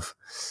above.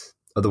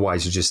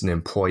 Otherwise, you're just an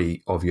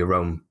employee of your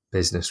own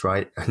business,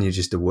 right? And you're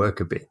just a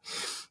worker bee.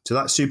 So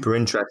that's super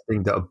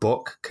interesting that a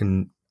book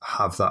can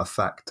have that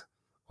effect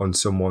on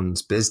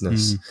someone's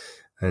business.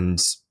 And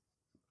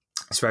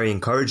it's very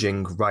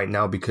encouraging right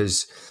now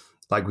because,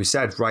 like we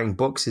said, writing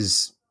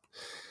books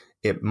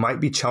it might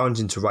be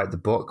challenging to write the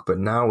book, but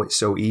now it's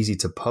so easy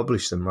to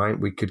publish them, right?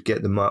 We could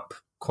get them up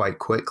quite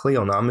quickly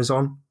on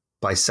Amazon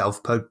by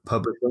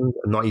self-publishing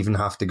and not even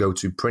have to go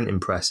to printing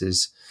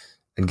presses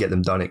and get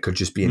them done. It could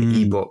just be an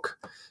ebook,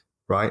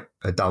 right?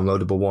 A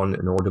downloadable one,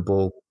 an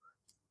Audible.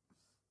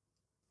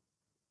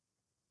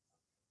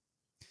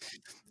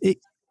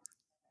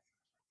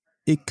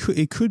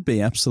 It could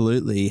be,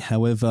 absolutely.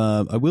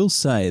 However, I will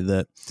say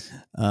that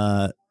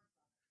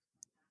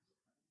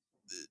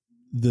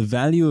the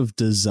value of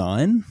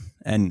design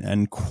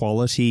and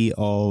quality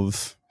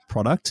of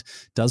product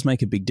does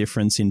make a big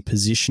difference in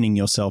positioning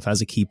yourself as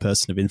a key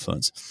person of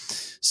influence.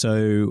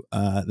 So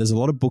there's a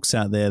lot of books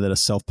out there that are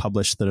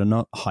self-published that are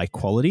not high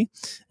quality.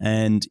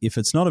 And if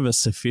it's not of a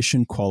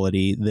sufficient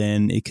quality,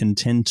 then it can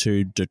tend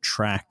to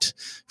detract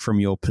from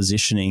your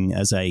positioning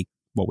as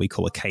what we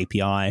call a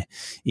KPI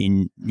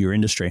in your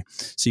industry.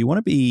 So you want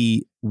to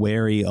be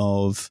wary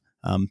of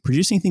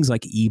producing things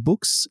like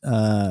ebooks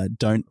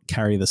don't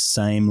carry the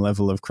same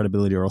level of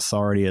credibility or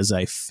authority as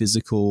a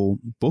physical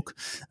book.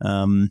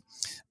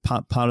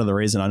 Part of the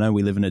reason, I know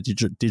we live in a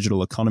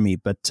digital economy,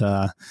 but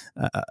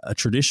a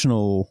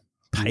traditional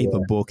paper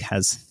book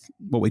has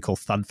what we call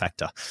thud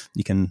factor.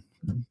 You can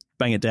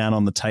bang it down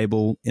on the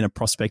table in a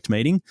prospect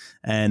meeting,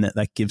 and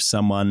that gives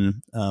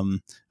someone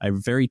a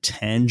very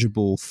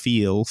tangible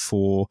feel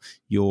for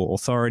your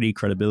authority,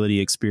 credibility,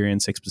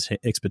 experience,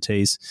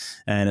 expertise,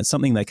 and it's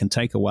something they can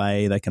take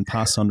away, they can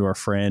pass on to a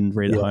friend,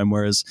 read at home,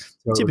 whereas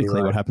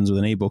typically what happens with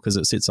an ebook is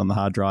it sits on the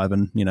hard drive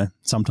and,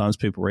 sometimes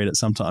people read it,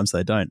 sometimes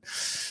they don't.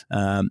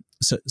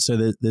 So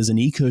there's an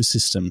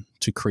ecosystem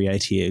to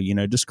create here.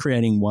 Just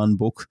creating one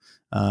book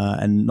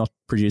and not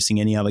producing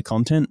any other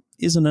content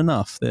isn't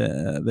enough.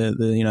 There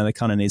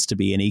kind of needs to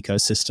be an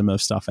ecosystem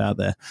of stuff out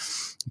there.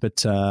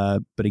 But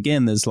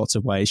again, there's lots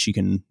of ways you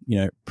can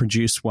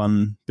produce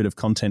one bit of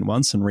content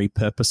once and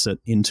repurpose it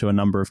into a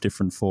number of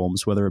different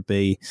forms. Whether it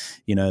be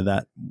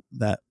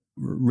that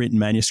written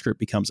manuscript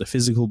becomes a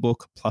physical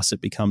book, plus it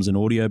becomes an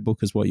audio book,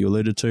 is what you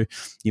alluded to.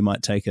 You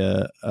might take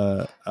a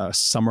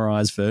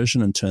summarized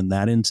version and turn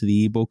that into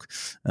the ebook.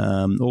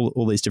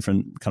 All these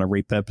different kind of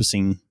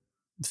repurposing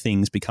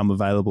things become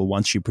available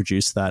once you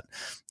produce that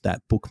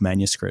book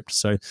manuscript.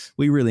 So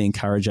we really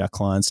encourage our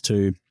clients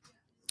to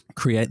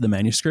create the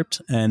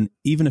manuscript, and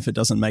even if it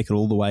doesn't make it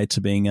all the way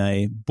to being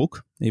a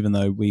book, even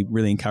though we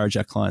really encourage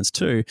our clients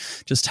to,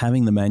 just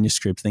having the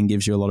manuscript then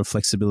gives you a lot of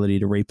flexibility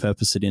to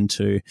repurpose it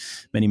into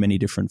many, many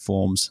different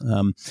forms.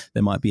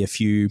 There might be a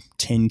few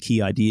 10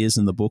 key ideas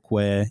in the book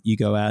where you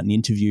go out and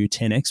interview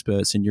 10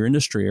 experts in your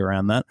industry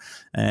around that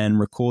and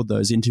record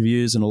those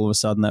interviews, and all of a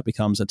sudden that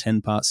becomes a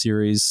 10-part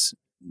series,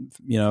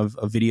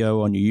 a video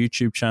on your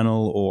YouTube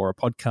channel or a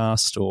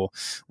podcast or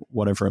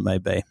whatever it may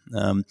be.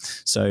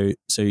 So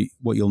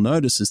what you'll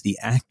notice is the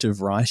act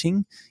of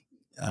writing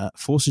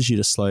forces you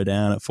to slow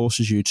down. It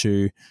forces you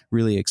to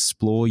really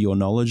explore your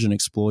knowledge and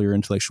explore your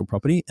intellectual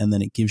property, and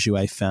then it gives you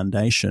a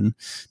foundation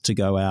to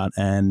go out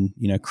and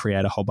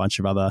create a whole bunch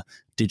of other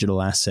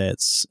digital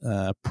assets,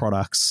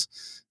 products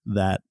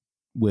that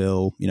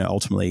will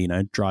ultimately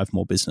drive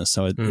more business.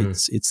 So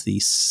it's the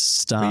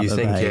start of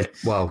a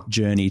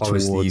journey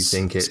towards obviously you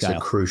think it's scale. A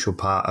crucial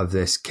part of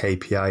this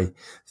KPI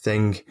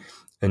thing,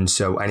 and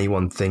so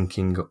anyone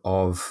thinking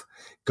of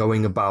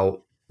going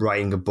about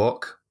writing a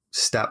book,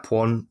 step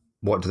one,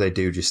 what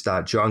do? Just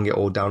start jotting it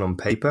all down on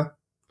paper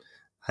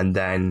and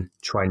then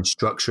try and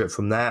structure it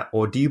from there?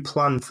 Or do you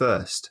plan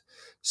first?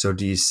 So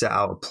do you set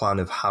out a plan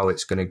of how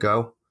it's going to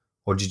go,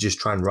 or do you just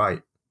try and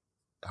write?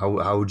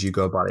 How would you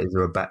go about it? Is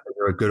there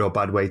a good or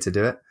bad way to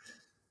do it?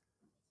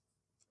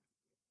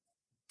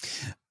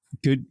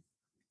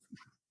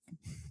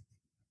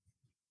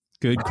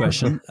 Good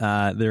question.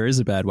 There is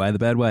a bad way. The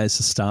bad way is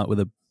to start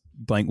with a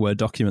blank Word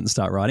document and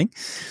start writing.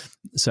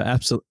 So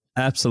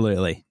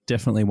absolutely,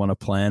 definitely want to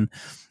plan.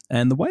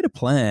 And the way to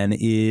plan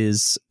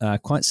is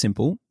quite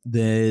simple.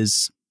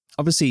 There's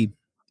obviously,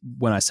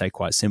 when I say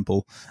quite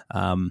simple,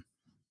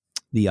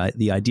 the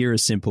idea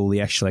is simple. The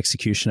actual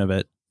execution of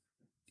it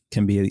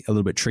can be a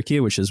little bit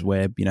trickier, which is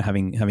where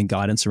having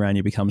guidance around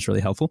you becomes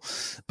really helpful.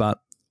 But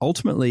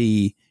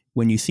ultimately,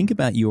 when you think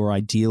about your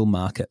ideal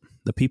market,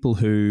 the people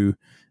who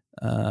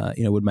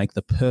would make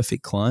the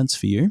perfect clients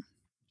for you,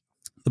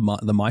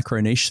 the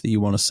micro niche that you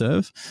want to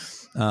serve,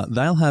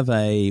 they'll have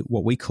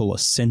what we call a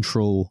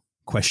central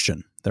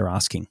question they're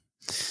asking.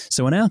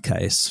 So in our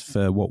case,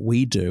 for what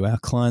we do, our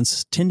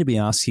clients tend to be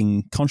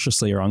asking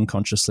consciously or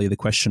unconsciously the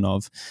question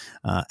of,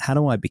 how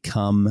do I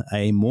become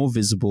a more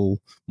visible,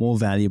 more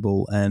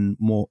valuable, and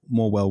more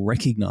well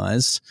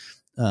recognized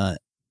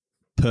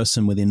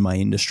person within my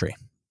industry?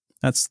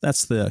 That's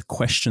the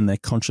question they're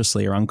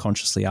consciously or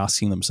unconsciously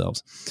asking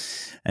themselves.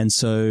 And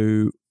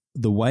so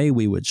the way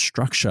we would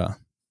structure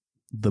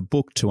the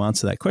book to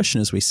answer that question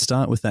is we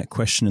start with that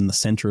question in the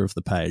center of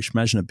the page.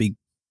 Imagine a big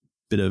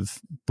bit of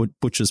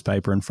butcher's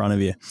paper in front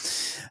of you.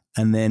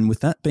 And then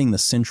with that being the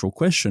central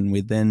question, we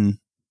then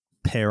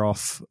pair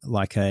off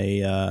like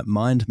a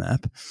mind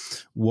map.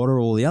 What are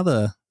all the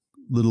other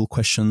little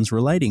questions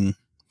relating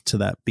to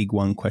that big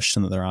one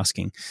question that they're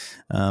asking?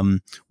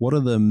 What are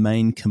the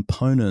main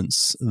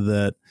components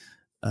that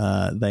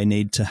they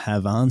need to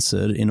have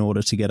answered in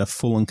order to get a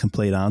full and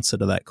complete answer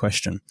to that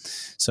question?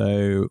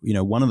 So,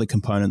 one of the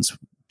components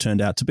turned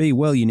out to be,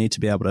 well, you need to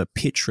be able to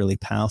pitch really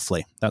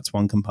powerfully. That's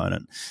one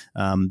component.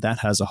 That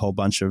has a whole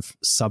bunch of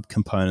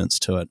subcomponents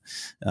to it.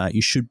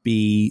 You should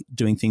be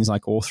doing things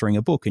like authoring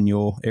a book in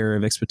your area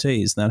of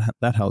expertise.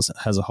 That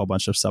has a whole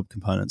bunch of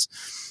subcomponents.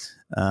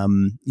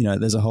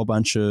 There's a whole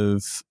bunch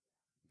of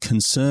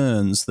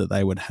concerns that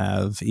they would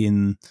have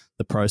in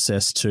the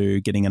process to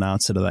getting an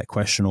answer to that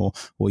question,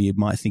 or you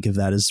might think of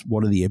that as,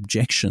 what are the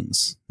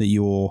objections that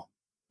your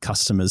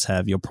customers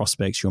have, your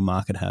prospects, your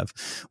market have?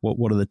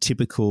 What are the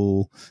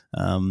typical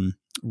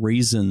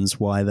reasons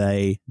why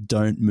they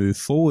don't move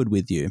forward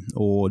with you,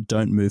 or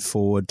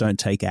don't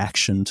take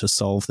action to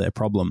solve their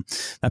problem?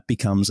 That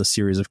becomes a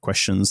series of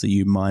questions that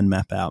you mind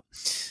map out.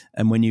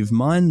 And when you've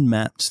mind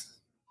mapped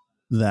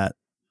that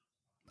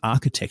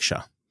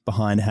architecture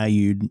behind how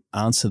you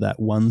answer that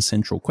one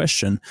central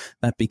question,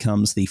 that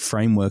becomes the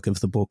framework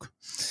of the book.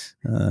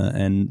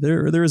 And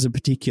there is a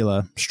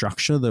particular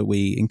structure that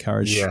we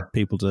encourage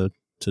people to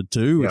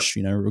do, which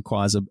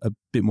requires a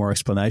bit more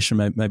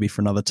explanation, maybe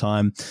for another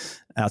time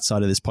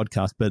outside of this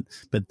podcast. But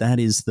that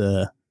is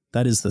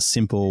the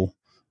simple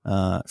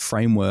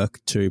framework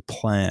to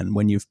plan.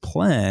 When you've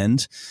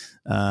planned,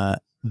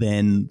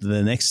 then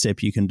the next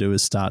step you can do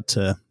is start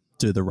to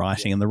do the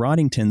writing, and the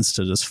writing tends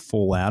to just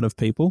fall out of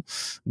people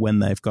when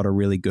they've got a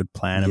really good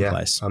plan in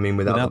place. I mean,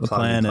 without the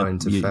plan,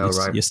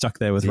 you're stuck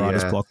there with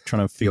writer's block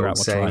trying to figure out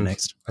what to write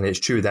next. And it's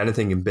true with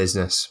anything in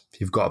business.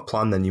 If you've got a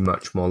plan, then you're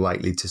much more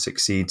likely to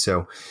succeed.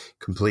 So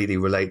completely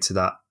relate to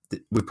that.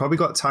 We've probably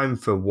got time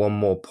for one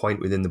more point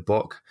within the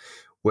book,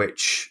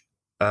 which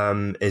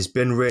has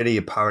been really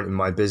apparent in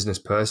my business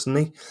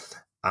personally.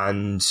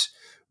 And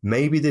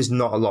maybe there's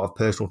not a lot of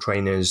personal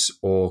trainers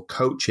or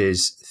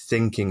coaches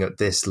thinking at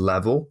this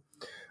level,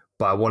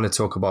 but I want to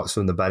talk about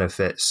some of the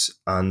benefits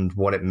and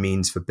what it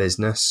means for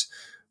business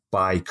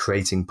by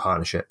creating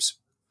partnerships,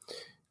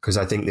 because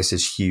I think this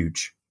is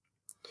huge.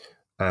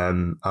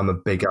 I'm a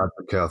big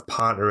advocate of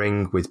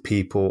partnering with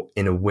people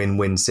in a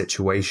win-win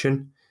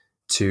situation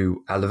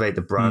to elevate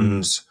the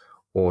brands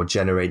or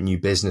generate new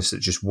business that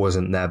just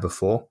wasn't there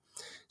before.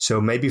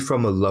 So maybe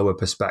from a lower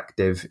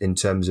perspective in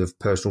terms of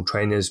personal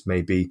trainers,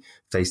 maybe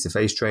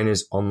face-to-face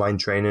trainers, online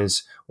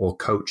trainers, or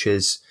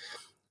coaches,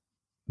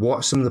 what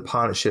are some of the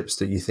partnerships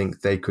that you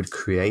think they could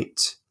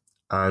create,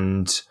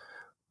 and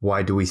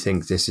why do we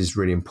think this is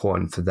really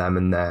important for them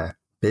and their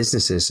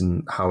businesses,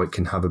 and how it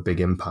can have a big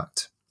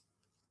impact?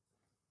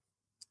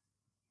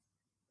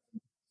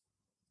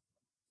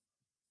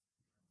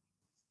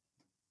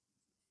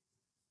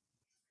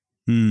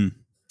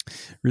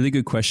 Really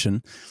good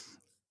question.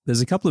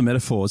 There's a couple of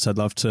metaphors I'd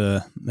love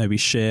to maybe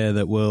share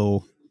that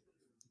will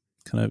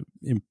kind of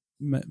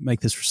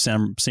make this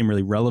seem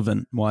really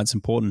relevant, why it's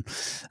important.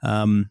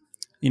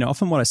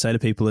 Often what I say to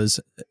people is,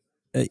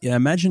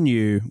 imagine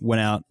you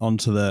went out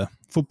onto the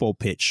football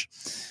pitch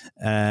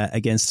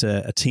against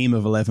a team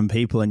of 11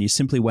 people, and you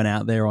simply went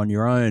out there on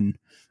your own,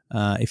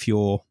 if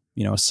you're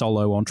a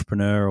solo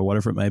entrepreneur or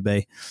whatever it may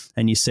be,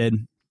 and you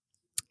said,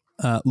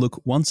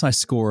 look, once I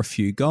score a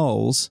few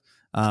goals,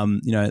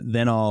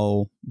 then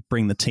I'll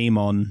bring the team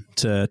on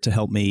to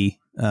help me,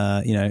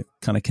 kind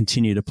of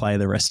continue to play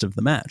the rest of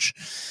the match.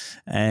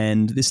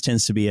 And this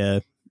tends to be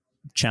a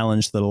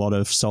challenge that a lot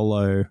of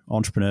solo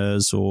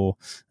entrepreneurs or,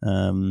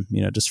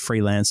 just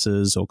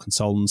freelancers or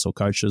consultants or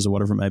coaches or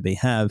whatever it may be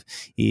have,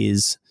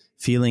 is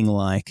feeling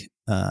like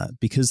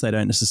because they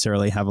don't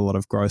necessarily have a lot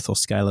of growth or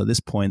scale at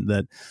this point,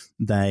 that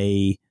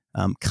they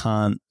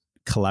can't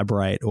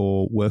collaborate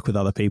or work with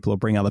other people or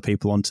bring other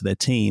people onto their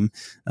team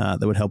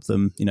that would help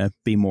them,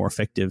 be more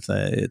effective.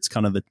 It's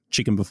kind of the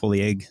chicken before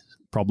the egg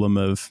problem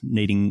of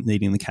needing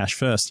the cash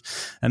first.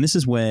 And this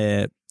is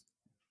where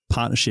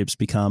partnerships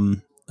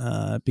become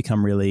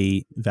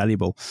really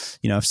valuable.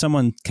 If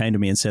someone came to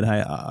me and said,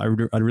 hey,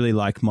 I'd really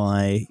like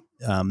my,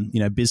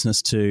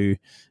 business to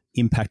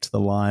impact the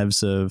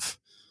lives of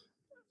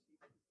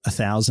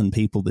 1,000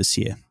 people this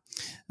year.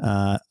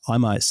 I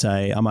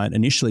might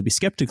initially be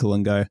skeptical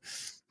and go,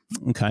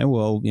 okay,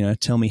 well,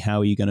 tell me, how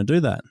are you going to do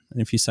that?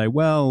 And if you say,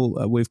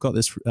 well, we've got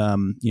this,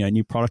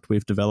 new product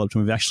we've developed,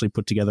 and we've actually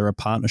put together a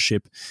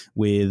partnership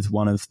with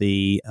one of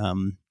the,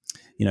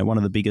 one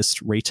of the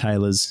biggest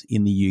retailers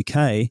in the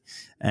UK,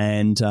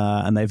 and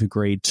they've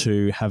agreed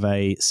to have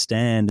a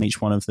stand in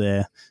each one of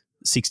their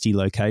 60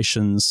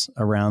 locations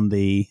around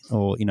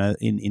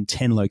in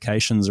 10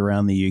 locations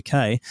around the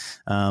UK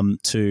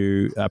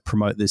to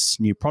promote this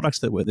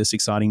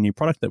exciting new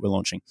product that we're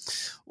launching.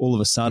 All of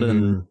a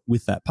sudden,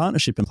 with that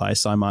partnership in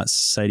place, I might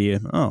say to you,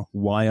 oh,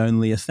 why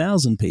only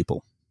 1,000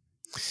 people?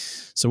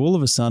 So all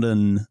of a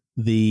sudden,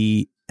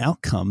 the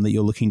outcome that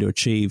you're looking to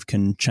achieve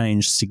can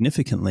change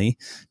significantly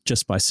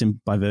just by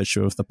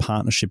virtue of the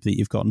partnership that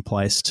you've got in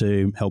place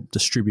to help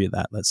distribute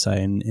that, let's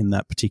say, in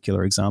that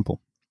particular example.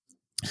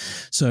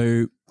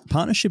 So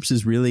partnerships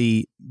is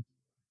really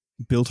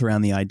built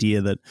around the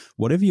idea that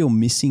whatever you're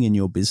missing in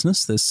your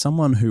business, there's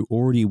someone who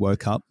already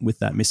woke up with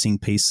that missing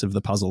piece of the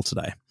puzzle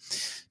today.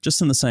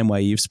 Just in the same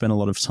way you've spent a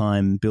lot of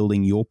time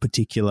building your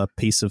particular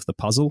piece of the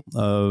puzzle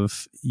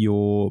of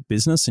your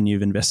business, and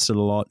you've invested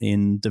a lot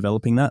in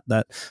developing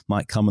that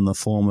might come in the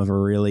form of a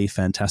really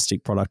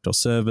fantastic product or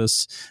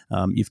service.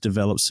 You've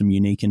developed some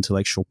unique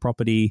intellectual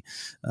property,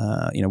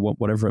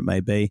 whatever it may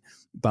be.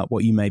 But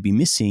what you may be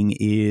missing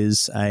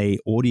is a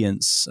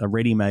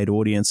ready-made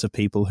audience of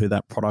people who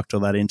that product or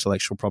that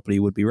intellectual property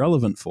would be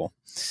relevant for.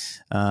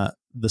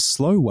 The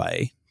slow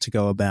way to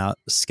go about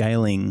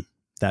scaling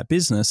that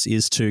business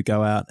is to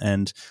go out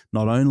and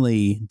not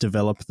only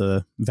develop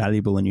the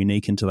valuable and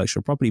unique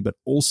intellectual property, but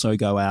also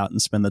go out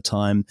and spend the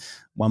time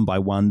one by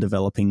one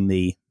developing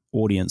the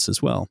audience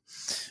as well.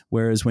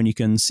 Whereas when you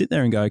can sit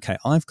there and go, okay,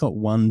 I've got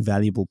one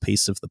valuable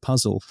piece of the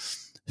puzzle,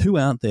 who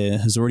out there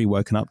has already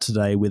woken up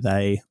today with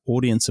a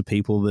audience of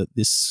people that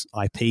this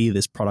IP,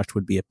 this product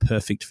would be a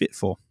perfect fit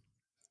for?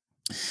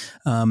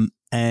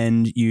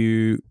 And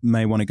you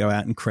may want to go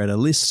out and create a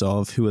list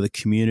of who are the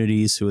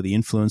communities, who are the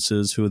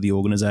influencers, who are the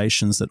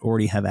organizations that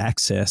already have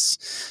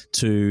access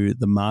to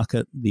the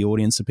market, the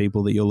audience of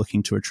people that you're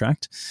looking to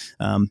attract,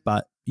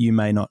 but you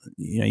may not,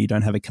 you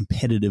don't have a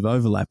competitive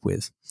overlap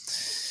with.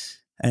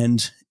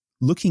 And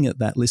looking at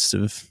that list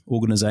of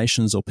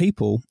organizations or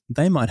people,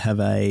 they might have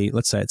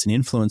let's say it's an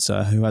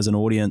influencer who has an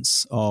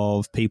audience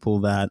of people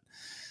that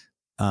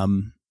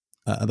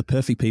are the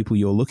perfect people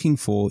you're looking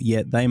for,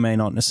 yet they may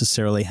not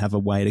necessarily have a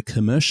way to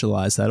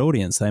commercialize that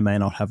audience. They may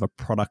not have a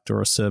product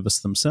or a service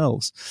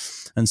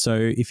themselves. And so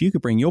if you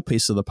could bring your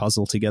piece of the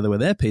puzzle together with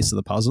their piece of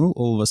the puzzle,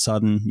 all of a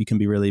sudden you can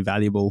be really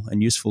valuable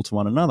and useful to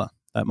one another.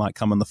 That might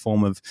come in the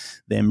form of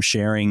them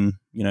sharing,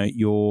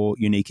 your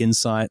unique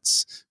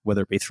insights,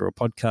 whether it be through a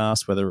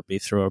podcast, whether it be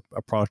through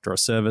a product or a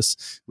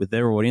service with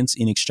their audience,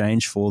 in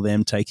exchange for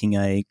them taking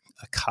a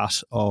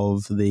cut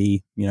of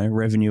the,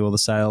 revenue or the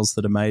sales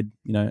that are made,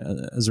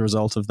 as a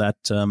result of that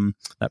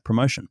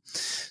promotion.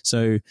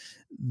 So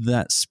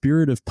that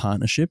spirit of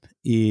partnership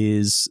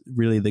is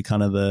really the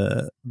kind of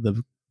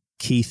the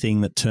key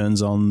thing that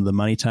turns on the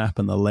money tap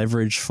and the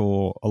leverage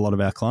for a lot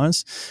of our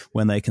clients,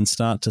 when they can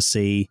start to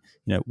see,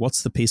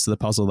 what's the piece of the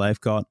puzzle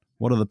they've got,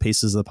 what are the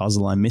pieces of the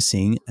puzzle I'm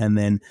missing, and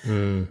then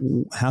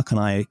how can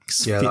I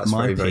fit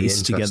my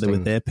piece together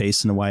with their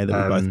piece in a way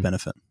that we both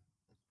benefit.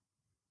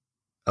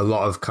 A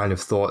lot of kind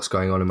of thoughts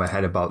going on in my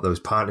head about those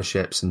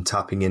partnerships and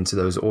tapping into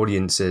those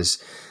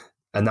audiences.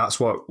 And that's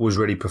what was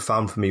really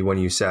profound for me when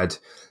you said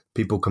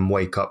people can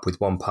wake up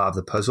with one part of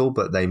the puzzle,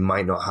 but they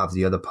might not have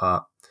the other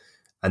part.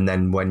 And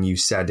then when you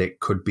said it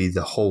could be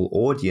the whole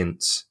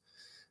audience,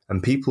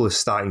 and people are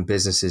starting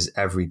businesses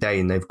every day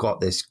and they've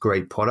got this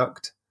great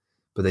product,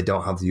 but they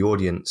don't have the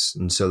audience.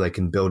 And so they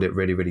can build it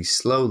really, really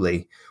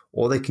slowly,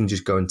 or they can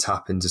just go and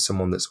tap into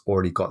someone that's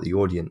already got the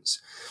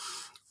audience.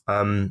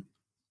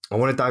 I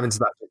want to dive into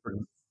that.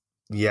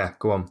 Yeah,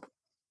 go on.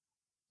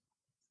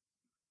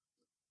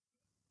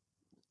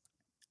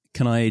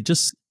 Can I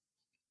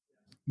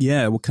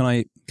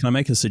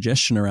make a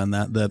suggestion around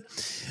that? That,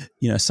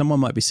 someone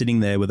might be sitting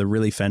there with a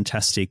really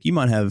fantastic, you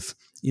might have,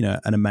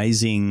 an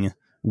amazing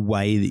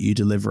way that you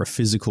deliver a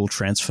physical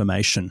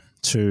transformation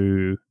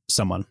to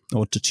someone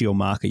or to your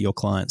market, your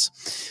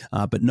clients,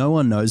 but no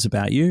one knows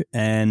about you,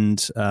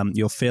 and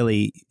you're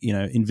fairly,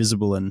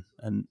 invisible and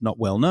not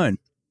well known.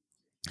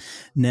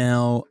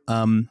 Now,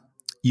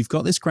 you've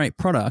got this great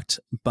product,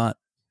 but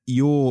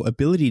your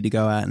ability to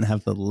go out and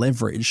have the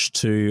leverage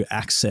to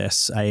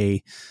access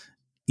a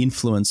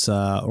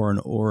influencer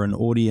or an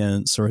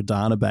audience or a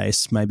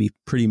database may be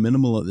pretty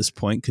minimal at this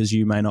point, because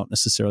you may not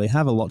necessarily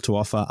have a lot to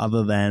offer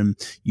other than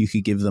you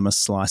could give them a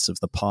slice of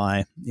the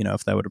pie,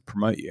 if they were to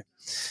promote you.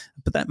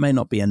 But that may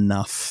not be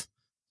enough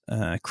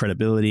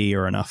credibility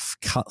or enough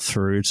cut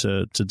through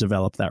to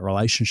develop that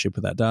relationship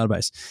with that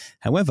database.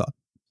 However,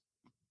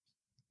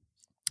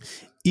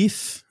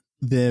 if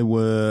there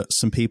were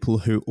some people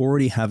who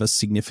already have a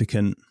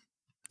significant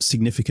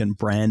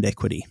brand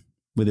equity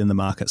within the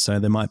market, so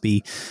there might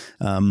be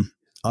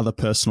other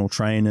personal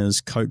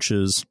trainers,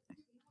 coaches,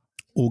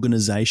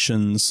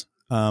 organizations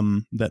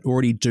that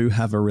already do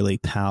have a really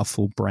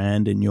powerful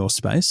brand in your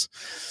space.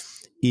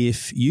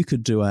 If you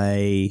could do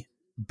a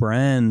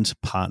brand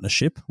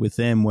partnership with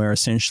them where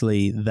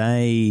essentially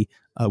they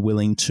are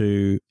willing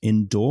to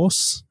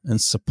endorse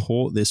and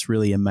support this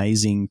really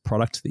amazing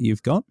product that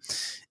you've got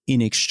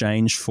in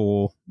exchange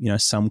for,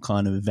 some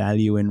kind of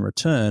value in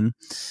return.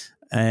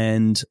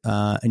 And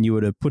you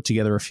were to put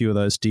together a few of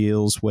those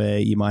deals where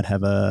you might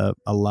have a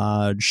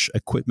large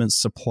equipment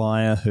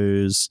supplier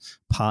who's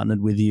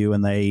partnered with you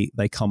and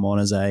they come on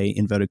as a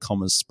inverted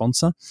commas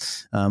sponsor,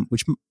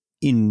 which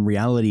in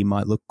reality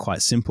might look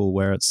quite simple,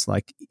 where it's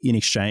like in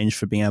exchange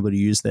for being able to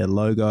use their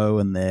logo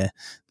and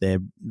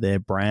their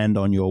brand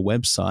on your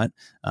website,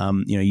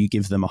 you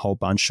give them a whole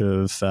bunch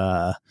of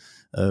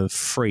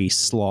free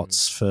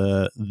slots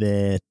for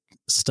their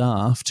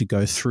staff to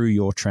go through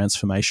your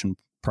transformation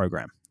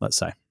program, let's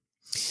say.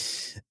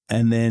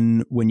 And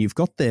then when you've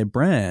got their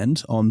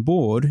brand on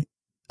board,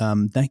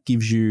 that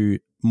gives you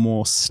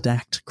more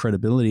stacked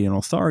credibility and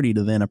authority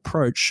to then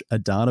approach a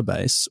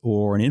database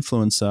or an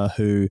influencer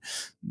who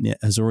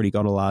has already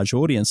got a large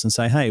audience and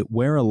say, hey,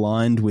 we're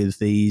aligned with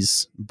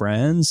these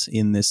brands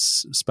in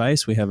this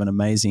space. We have an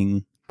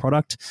amazing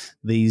product.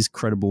 These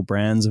credible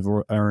brands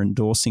are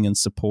endorsing and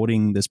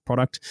supporting this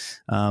product.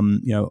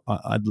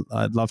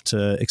 I'd love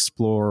to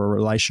explore a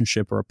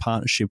relationship or a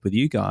partnership with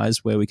you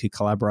guys where we could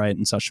collaborate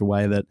in such a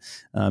way that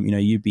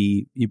you'd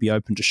be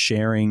open to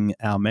sharing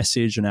our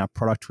message and our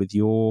product with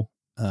your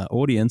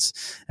audience,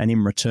 and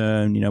in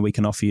return, we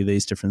can offer you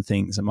these different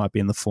things. It might be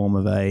in the form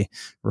of a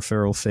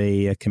referral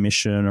fee, a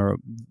commission, or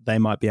they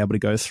might be able to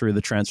go through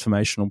the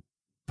transformational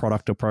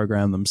product or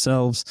program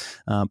themselves,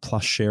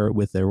 plus share it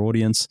with their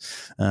audience.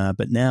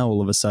 But now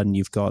all of a sudden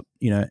you've got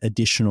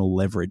additional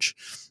leverage,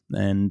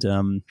 and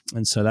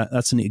so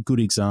that's a good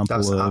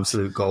example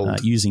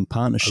of using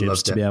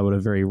partnerships to be able to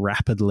very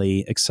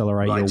rapidly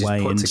accelerate your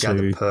way into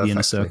the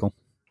inner circle.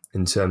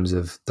 In terms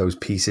of those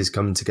pieces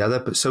coming together,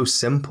 but so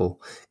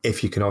simple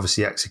if you can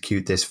obviously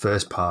execute this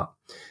first part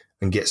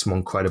and get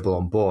someone credible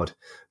on board.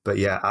 But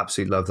yeah,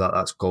 absolutely love that.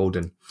 That's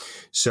golden.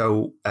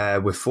 So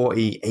we're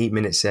 48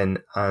 minutes in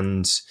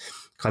and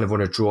kind of want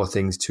to draw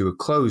things to a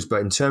close.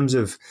 But in terms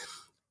of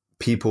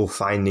people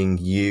finding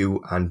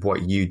you and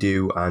what you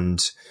do,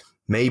 and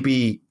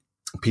maybe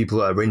people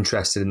that are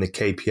interested in the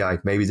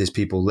KPI, maybe there's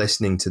people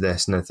listening to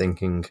this and are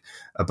thinking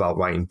about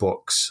writing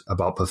books,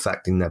 about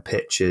perfecting their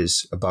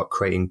pitches, about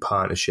creating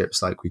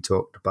partnerships like we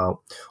talked about,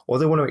 or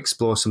they want to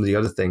explore some of the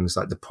other things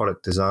like the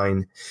product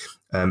design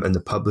and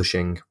the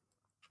publishing.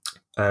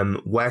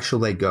 Where shall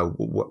they go?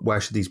 Where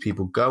should these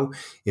people go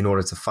in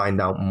order to find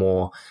out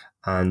more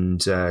and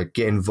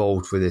get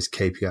involved with this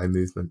KPI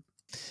movement?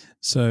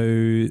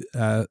 So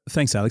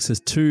thanks, Alex.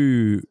 There's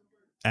two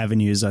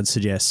avenues I'd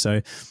suggest. So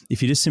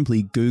if you just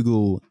simply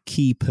Google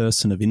key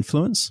person of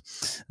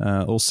influence,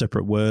 all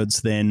separate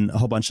words, then a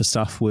whole bunch of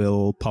stuff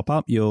will pop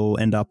up. You'll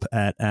end up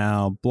at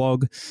our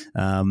blog,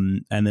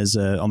 and there's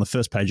on the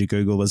first page of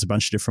Google, there's a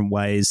bunch of different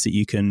ways that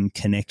you can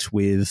connect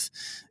with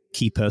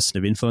key person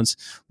of influence.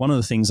 One of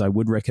the things I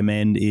would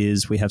recommend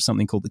is we have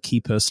something called the Key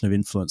Person of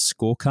Influence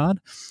Scorecard,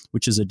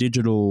 which is a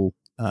digital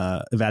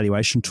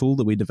evaluation tool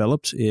that we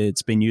developed.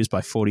 It's been used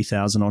by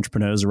 40,000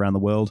 entrepreneurs around the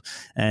world,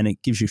 and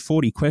it gives you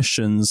 40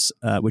 questions,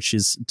 which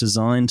is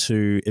designed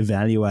to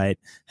evaluate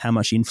how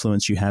much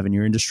influence you have in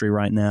your industry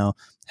right now,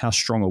 how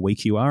strong or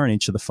weak you are in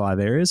each of the 5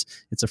 areas.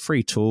 It's a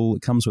free tool.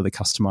 It comes with a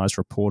customized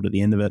report at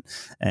the end of it.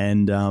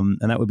 And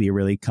that would be a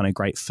really kind of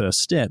great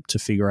first step to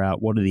figure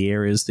out what are the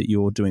areas that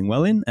you're doing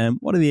well in and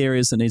what are the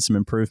areas that need some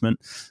improvement.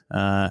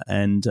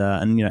 And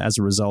as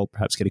a result,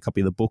 perhaps get a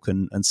copy of the book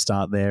and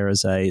start there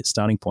as a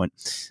starting point.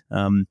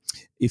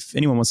 If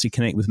anyone wants to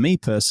connect with me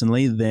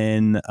personally,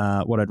 then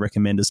what I'd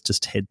recommend is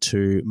just head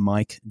to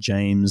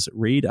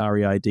MikeJamesReid,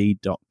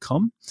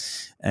 reid.com.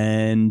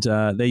 And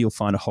there you'll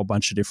find a whole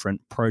bunch of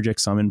different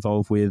projects I'm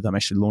involved with. I'm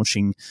actually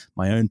launching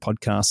my own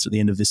podcast at the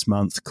end of this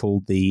month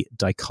called the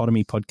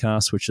Dichotomy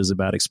Podcast, which is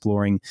about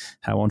exploring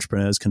how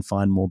entrepreneurs can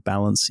find more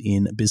balance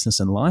in business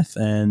and life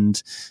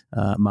and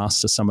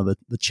master some of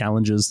the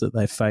challenges that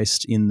they've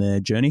faced in their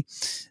journey.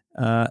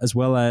 As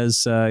well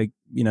as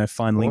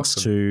find links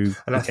to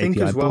and the I think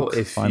KPI as well, book,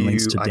 if find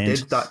links to I Dent,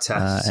 did that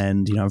test,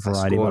 and a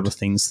variety of other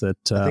things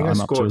that I think I'm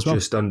I up to as well.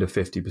 just under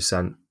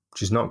 50%,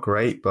 which is not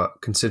great,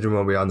 but considering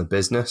where we are in the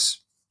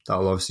business,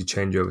 that'll obviously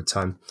change over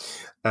time.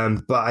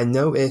 But I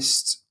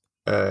noticed,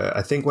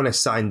 I think when I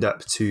signed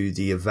up to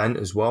the event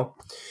as well,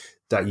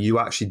 that you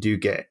actually do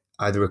get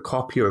either a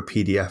copy or a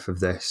PDF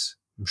of this.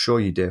 I'm sure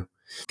you do.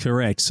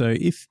 Correct. So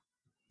if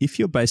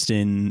you're based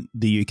in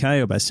the UK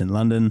or based in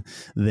London,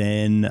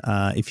 then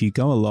if you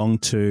go along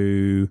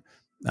to,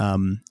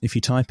 if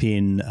you type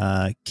in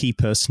Key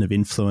Person of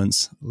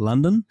Influence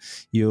London,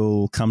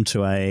 you'll come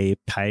to a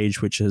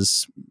page which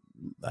is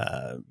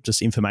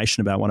just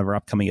information about one of our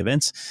upcoming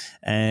events,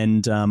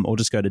 and or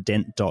just go to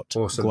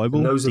dent.global,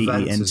 awesome.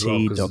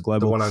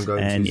 dent.global,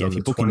 and if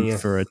you're booking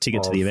for a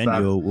ticket to the event,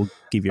 we'll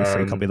give you a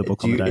free copy of the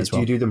book on the day as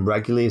well. Do you do them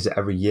regularly? Is it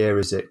every year?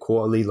 Is it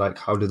quarterly? Like,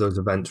 how do those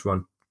events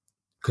run?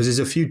 Because there's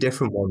a few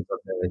different ones I've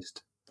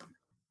noticed.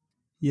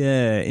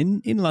 Yeah,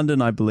 in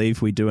London, I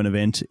believe we do an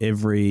event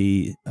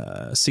every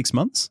 6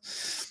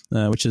 months,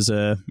 which is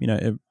a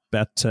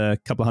about a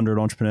couple of hundred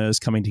entrepreneurs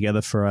coming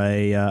together for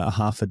a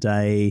half a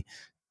day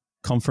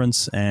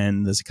conference,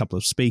 and there's a couple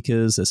of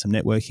speakers, there's some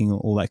networking,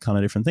 all that kind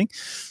of different thing.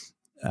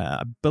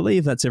 I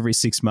believe that's every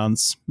 6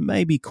 months,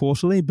 maybe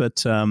quarterly,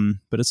 but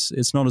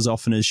it's not as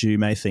often as you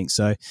may think.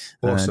 So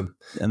awesome,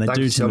 and they Thank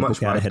do you tend so to much,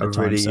 book out Mike. ahead of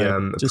I really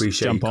time. So just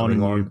appreciate jump you on,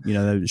 and on.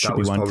 there should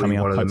be one coming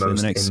up hopefully in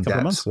the next couple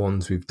of months.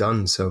 Ones we've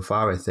done so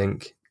far, I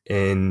think,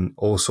 in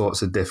all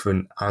sorts of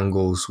different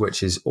angles,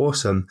 which is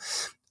awesome.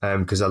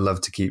 Because I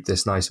love to keep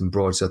this nice and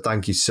broad. So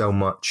thank you so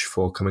much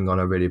for coming on.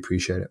 I really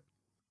appreciate it.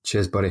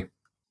 Cheers, buddy.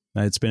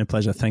 It's been a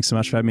pleasure. Thanks so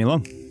much for having me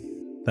along.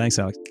 Thanks,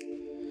 Alex.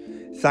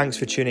 Thanks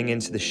for tuning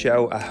into the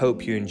show. I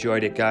hope you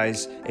enjoyed it,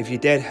 guys. If you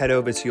did, head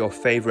over to your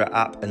favorite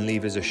app and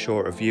leave us a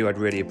short review. I'd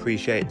really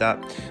appreciate that.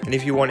 And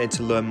if you wanted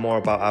to learn more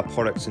about our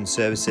products and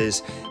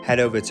services, head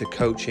over to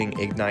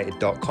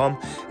coachingignited.com.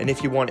 And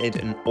if you wanted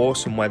an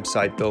awesome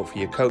website built for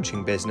your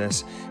coaching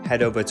business,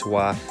 head over to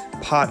our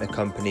partner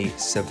company,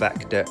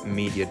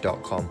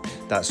 savectormedia.com.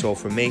 That's all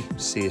from me.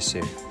 See you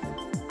soon.